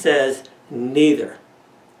 He says, neither.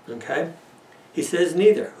 Okay? He says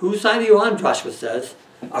neither. Whose side are you on, Joshua says?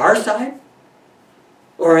 Our side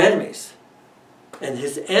or our enemies? And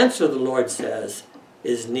his answer, the Lord says,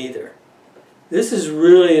 is neither. This is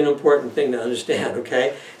really an important thing to understand,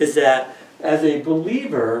 okay? Is that as a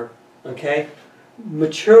believer, okay,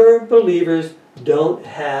 mature believers don't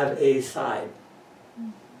have a side.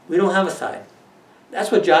 We don't have a side.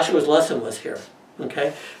 That's what Joshua's lesson was here,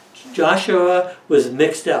 okay? Joshua was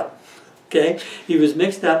mixed up, okay? He was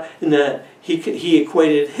mixed up in that he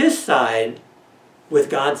equated his side with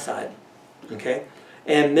God's side, okay?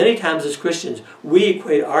 And many times as Christians, we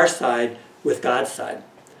equate our side with God's side.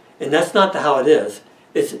 And that's not how it is.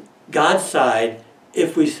 It's God's side,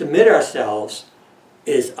 if we submit ourselves,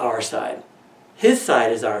 is our side. His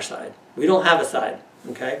side is our side. We don't have a side,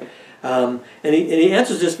 okay? And he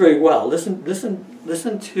answers this very well. Listen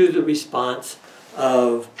to the response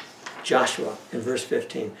of Joshua in verse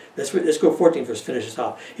 15. Let's go 14 first, finish this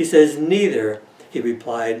off. He says, neither, he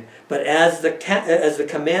replied, but as the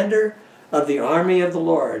commander of the army of the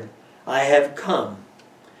Lord, I have come.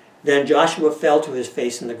 Then Joshua fell to his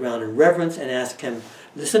face in the ground in reverence and asked him,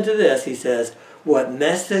 listen to this, he says, what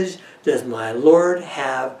message does my Lord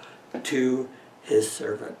have to his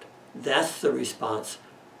servant? That's the response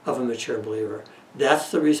of a mature believer.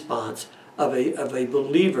 That's the response of a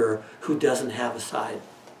believer who doesn't have a side.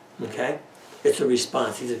 Okay? It's a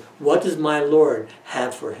response. He says, what does my Lord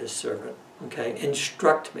have for his servant? Okay?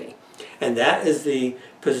 Instruct me. And that is the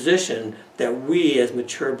position that we as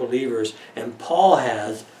mature believers, and Paul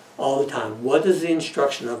has all the time. What does the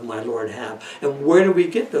instruction of my Lord have? And where do we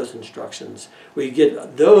get those instructions? We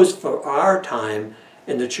get those for our time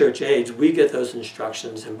in the church age. We get those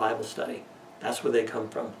instructions in Bible study. That's where they come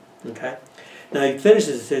from. Okay? Now he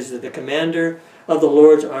finishes, it says that the commander of the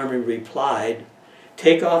Lord's army replied,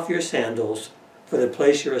 take off your sandals, for the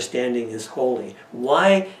place you are standing is holy.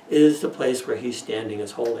 Why is the place where he's standing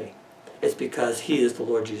is holy? It's because he is the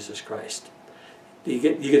Lord Jesus Christ. You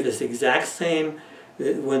get this exact same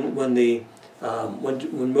when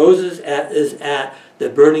Moses is at the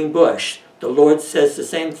burning bush. The Lord says the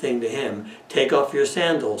same thing to him. Take off your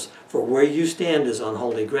sandals, for where you stand is on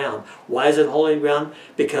holy ground. Why is it holy ground?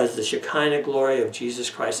 Because the Shekinah glory of Jesus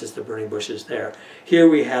Christ is the burning bush is there. Here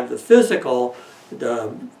we have the physical,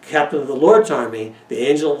 the captain of the Lord's army, the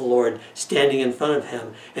angel of the Lord, standing in front of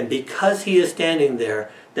him. And because he is standing there,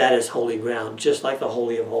 that is holy ground, just like the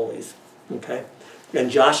Holy of Holies. Okay? And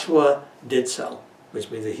Joshua did so, which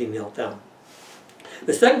means that he knelt down.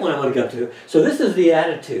 The second one I want to go to, so this is the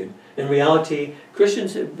attitude. In reality,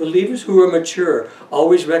 Christians, believers who are mature,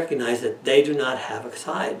 always recognize that they do not have a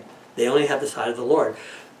side. They only have the side of the Lord.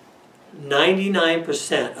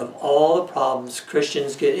 99% of all the problems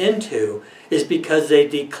Christians get into is because they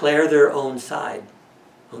declare their own side.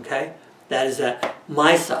 Okay? That is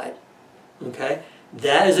my side. Okay?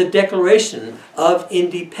 That is a declaration of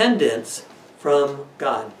independence from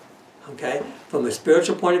God. Okay? From a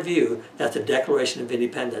spiritual point of view, that's a declaration of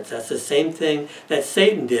independence. That's the same thing that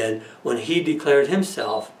Satan did when he declared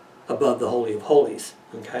himself above the Holy of Holies.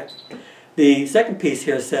 Okay? The second piece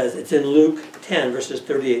here says, it's in Luke 10, verses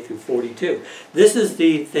 38 through 42. This is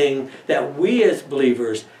the thing that we as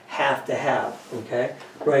believers have to have. Okay?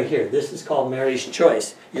 Right here. This is called Mary's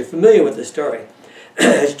Choice. You're familiar with the story.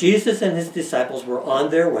 As Jesus and his disciples were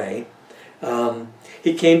on their way,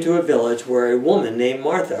 he came to a village where a woman named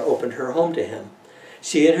Martha opened her home to him.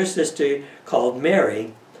 She and her sister, called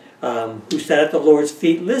Mary, who sat at the Lord's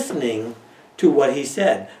feet listening to what he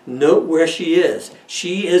said. Note where she is.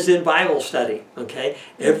 She is in Bible study. Okay?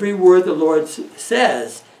 Every word the Lord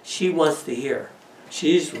says, she wants to hear.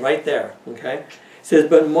 She's right there. Okay? It says,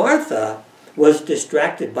 but Martha was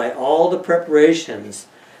distracted by all the preparations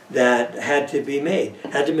that had to be made.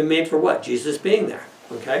 Had to be made for what? Jesus being there.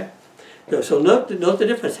 Okay? So note the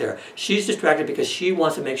difference here. She's distracted because she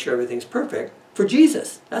wants to make sure everything's perfect for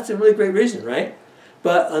Jesus. That's a really great reason, right?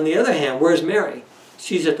 But on the other hand, where's Mary?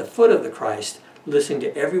 She's at the foot of the Christ, listening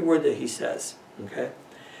to every word that he says. Okay?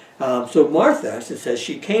 So Martha, it says,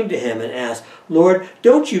 she came to him and asked, Lord,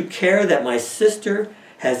 don't you care that my sister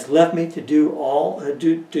has left me to do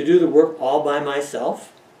the work all by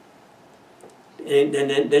myself? And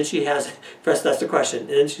then she has, first that's the question, and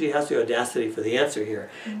then she has the audacity for the answer here.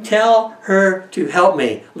 Mm-hmm. Tell her to help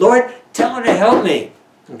me. Lord, tell her to help me.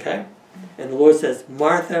 Okay? And the Lord says,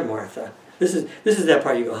 Martha, Martha, This is that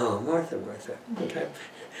part you go, oh, Martha, Martha. Okay.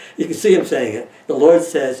 You can see him saying it. The Lord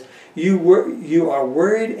says, you are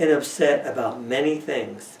worried and upset about many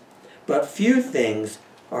things, but few things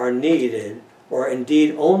are needed, or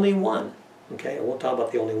indeed only one. Okay, and we'll talk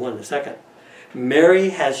about the only one in a second. Mary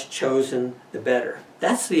has chosen the better.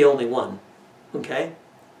 That's the only one. Okay?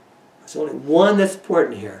 There's only one that's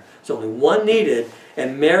important here. There's only one needed,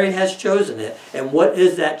 and Mary has chosen it. And what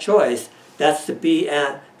is that choice? That's to be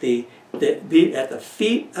at the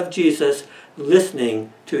feet of Jesus,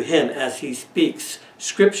 listening to him as he speaks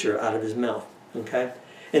Scripture out of his mouth. Okay?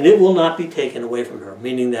 And it will not be taken away from her,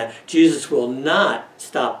 meaning that Jesus will not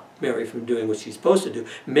stop Mary from doing what she's supposed to do.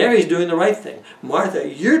 Mary's doing the right thing. Martha,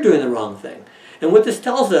 you're doing the wrong thing. And what this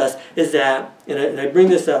tells us is that, and I bring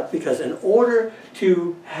this up because in order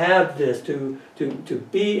to have this, to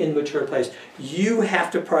be in a mature place, you have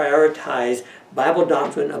to prioritize Bible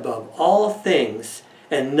doctrine above all things,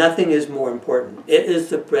 and nothing is more important. It is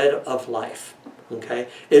the bread of life. Okay?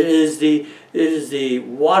 It is the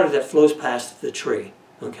water that flows past the tree.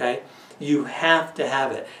 Okay? You have to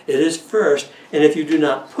have it. It is first, and if you do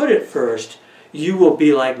not put it first, you will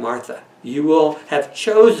be like Martha. You will have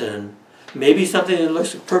chosen maybe something that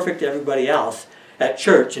looks perfect to everybody else at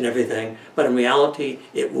church and everything, but in reality,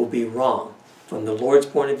 it will be wrong from the Lord's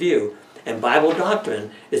point of view. And Bible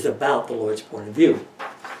doctrine is about the Lord's point of view.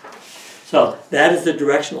 So that is the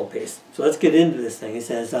directional piece. So let's get into this thing. He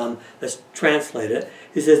says, let's translate it.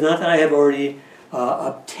 He says, not that I have already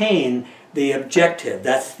obtained the objective.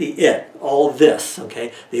 That's the it. All of this.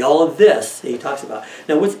 Okay? The all of this that he talks about.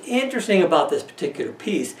 Now what's interesting about this particular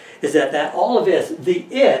piece is that all of this, the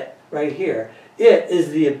it, right here, it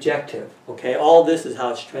is the objective. Okay? All this is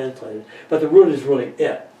how it's translated. But the root is really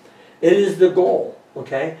it. It is the goal.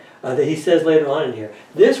 Okay? That he says later on in here.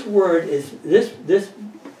 This word is, this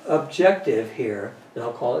objective here, and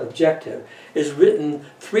I'll call it objective, is written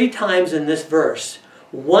 3 times in this verse.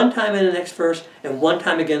 1 time in the next verse, and 1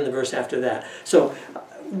 time again in the verse after that. So,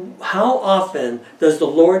 how often does the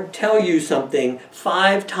Lord tell you something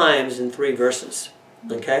 5 times in 3 verses?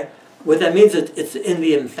 Okay? What that means is it's in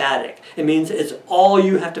the emphatic. It means it's all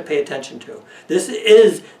you have to pay attention to. This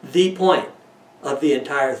is the point of the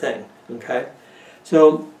entire thing. Okay?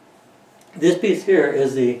 So, this piece here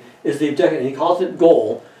is the objective, and he calls it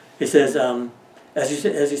goal. He says, as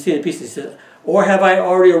you see in the piece, he says, or have I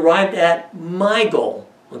already arrived at my goal?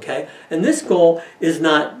 Okay? And this goal is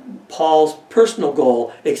not Paul's personal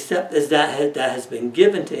goal, except as that has been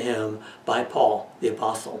given to him by Paul, the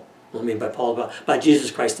apostle. I mean by Paul, by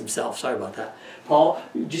Jesus Christ himself. Sorry about that.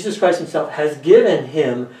 Jesus Christ himself has given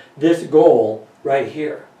him this goal right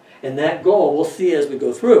here. And that goal, we'll see as we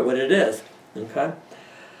go through it what it is. Okay?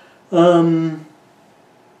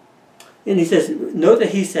 And he says, note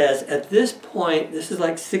that he says, at this point, this is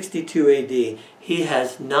like 62 AD, he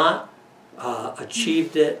has not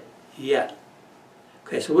achieved it yet.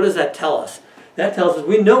 Okay, so what does that tell us? That tells us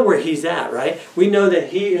we know where he's at, right? We know that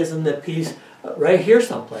he is in the piece right here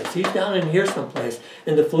someplace. He's down in here someplace,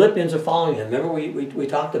 and the Philippians are following him. Remember we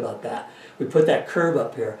talked about that. We put that curve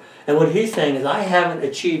up here. And what he's saying is, I haven't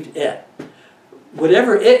achieved it.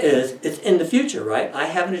 Whatever it is, it's in the future, right? I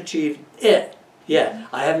haven't achieved it yet.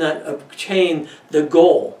 I have not obtained the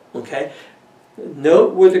goal, okay?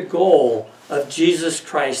 Note where the goal of Jesus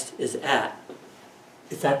Christ is at.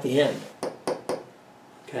 It's at the end,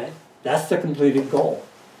 okay? That's the completed goal.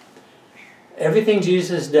 Everything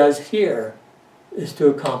Jesus does here is to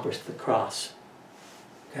accomplish the cross,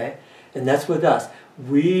 okay? And that's with us.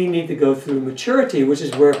 We need to go through maturity, which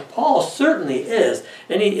is where Paul certainly is.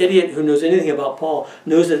 Any idiot who knows anything about Paul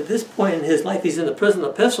knows that at this point in his life, he's in the prison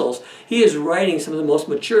epistles. He is writing some of the most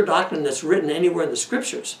mature doctrine that's written anywhere in the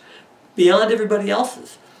Scriptures, beyond everybody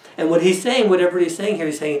else's. And what he's saying, whatever he's saying here,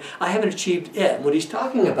 he's saying, I haven't achieved it. And what he's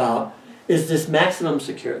talking about is this maximum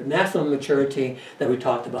maturity that we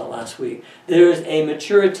talked about last week. There is a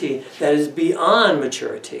maturity that is beyond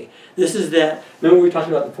maturity. This is that, remember we talked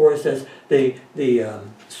about before, it says the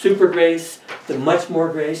super grace, the much more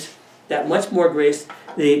grace, that much more grace,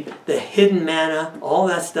 the hidden manna, all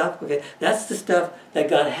that stuff, okay? That's the stuff that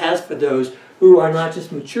God has for those who are not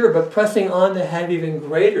just mature, but pressing on to have even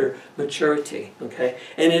greater maturity, okay?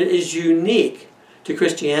 And it is unique to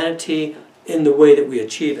Christianity in the way that we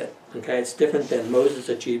achieve it. Okay, it's different than Moses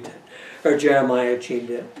achieved it, or Jeremiah achieved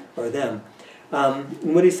it, or them.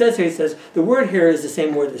 And what he says here, he says, the word here is the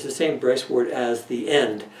same word, it's the same brace word as the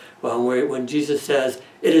end. When Jesus says,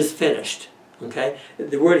 it is finished. Okay,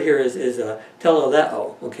 the word here is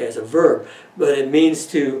teloleo, okay, it's a verb, but it means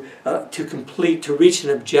to complete, to reach an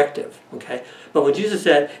objective. Okay, but when Jesus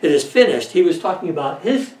said, it is finished, he was talking about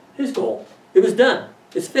his goal. It was done.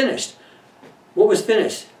 It's finished. What was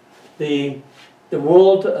finished? The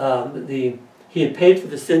world, he had paid for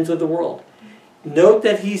the sins of the world. Note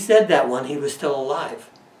that he said that when he was still alive.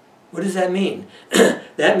 What does that mean?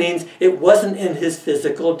 That means it wasn't in his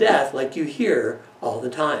physical death like you hear all the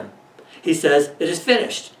time. He says, it is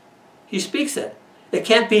finished. He speaks it. It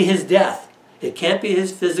can't be his death. It can't be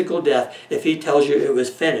his physical death if he tells you it was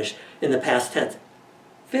finished in the past tense.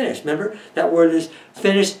 Finished. Remember, that word is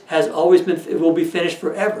finished, has always been, it will be finished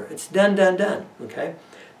forever. It's done, done, done. Okay?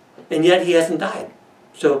 And yet he hasn't died.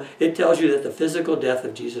 So it tells you that the physical death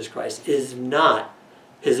of Jesus Christ is not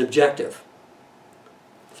his objective.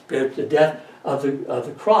 The death of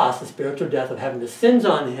the cross, the spiritual death of having the sins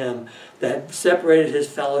on him that separated his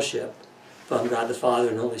fellowship from God the Father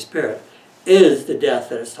and Holy Spirit, is the death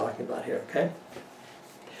that it's talking about here. Okay?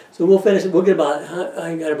 So we'll finish. We'll get about.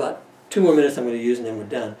 I got about 2 more minutes I'm going to use, and then we're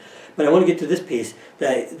done. But I want to get to this piece.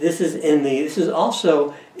 That this is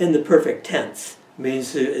also in the perfect tense. It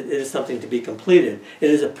means it is something to be completed. It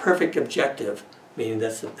is a perfect objective, meaning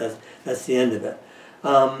that's the end of it.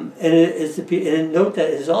 And note that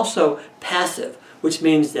it is also passive, which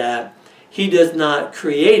means that he does not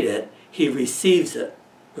create it; he receives it.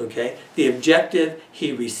 Okay, the objective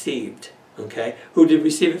he received. Okay, who did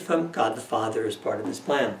receive it from? God the Father as part of his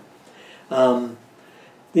plan.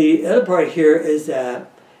 The other part here is that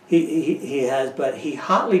but he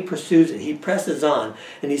hotly pursues it. He presses on.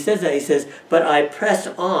 And he says that, he says, but I press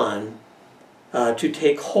on to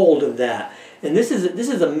take hold of that. And this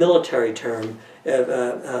is a military term,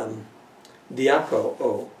 diako.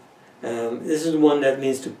 This is one that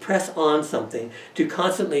means to press on something, to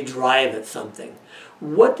constantly drive at something.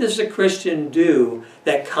 What does a Christian do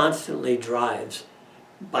that constantly drives?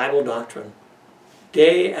 Bible doctrine.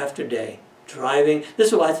 Day after day. Driving.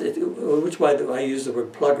 This is why I use the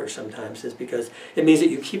word plugger sometimes, is because it means that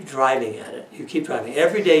you keep driving at it. You keep driving.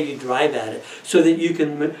 Every day you drive at it so that you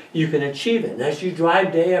can achieve it. And as you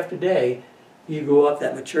drive day after day, you go up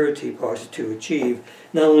that maturity part to achieve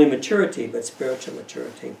not only maturity, but spiritual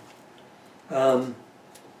maturity.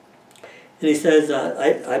 And he says,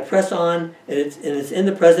 I press on, and it's in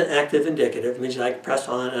the present active indicative. It means I press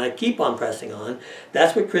on, and I keep on pressing on.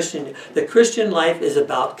 That's what the Christian life is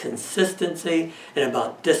about: consistency and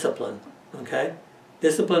about discipline. Okay?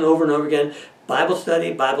 Discipline over and over again. Bible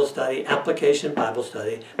study, application, Bible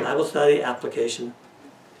study, application,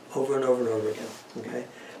 over and over and over again. Okay?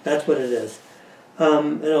 That's what it is.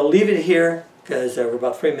 And I'll leave it here, because we're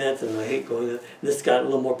about 3 minutes, and I hate going there. This has got a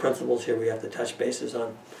little more principles here we have to touch bases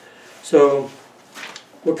on. So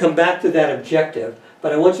we'll come back to that objective,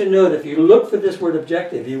 but I want you to know that if you look for this word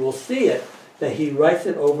objective, you will see it, that he writes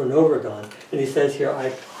it over and over again. And he says here, I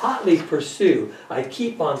hotly pursue, I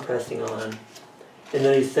keep on pressing on. And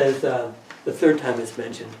then he says, the third time it's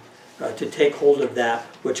mentioned, to take hold of that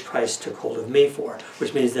which Christ took hold of me for,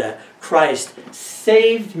 which means that Christ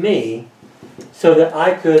saved me so that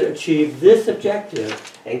I could achieve this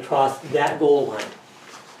objective and cross that goal line.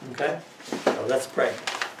 Okay? So let's pray.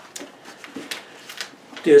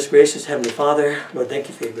 Dearest gracious Heavenly Father, Lord, thank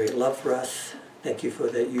you for your great love for us. Thank you for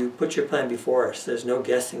that you put your plan before us. There's no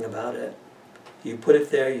guessing about it. You put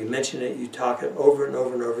it there, you mention it, you talk it over and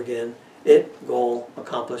over and over again. It, goal,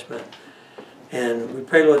 accomplishment. And we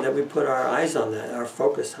pray, Lord, that we put our eyes on that, our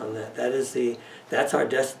focus on that. That's our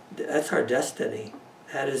destiny.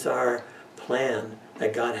 That is our plan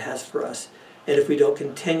that God has for us. And if we don't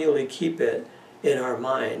continually keep it in our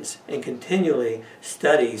minds and continually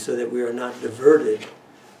study so that we are not diverted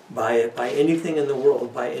by it, by anything in the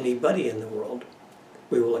world, by anybody in the world,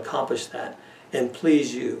 we will accomplish that and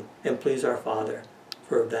please you and please our Father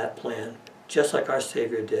for that plan, just like our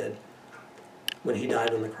Savior did when he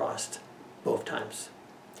died on the cross both times.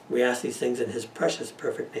 We ask these things in his precious,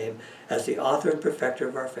 perfect name as the author and perfecter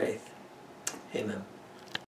of our faith. Amen.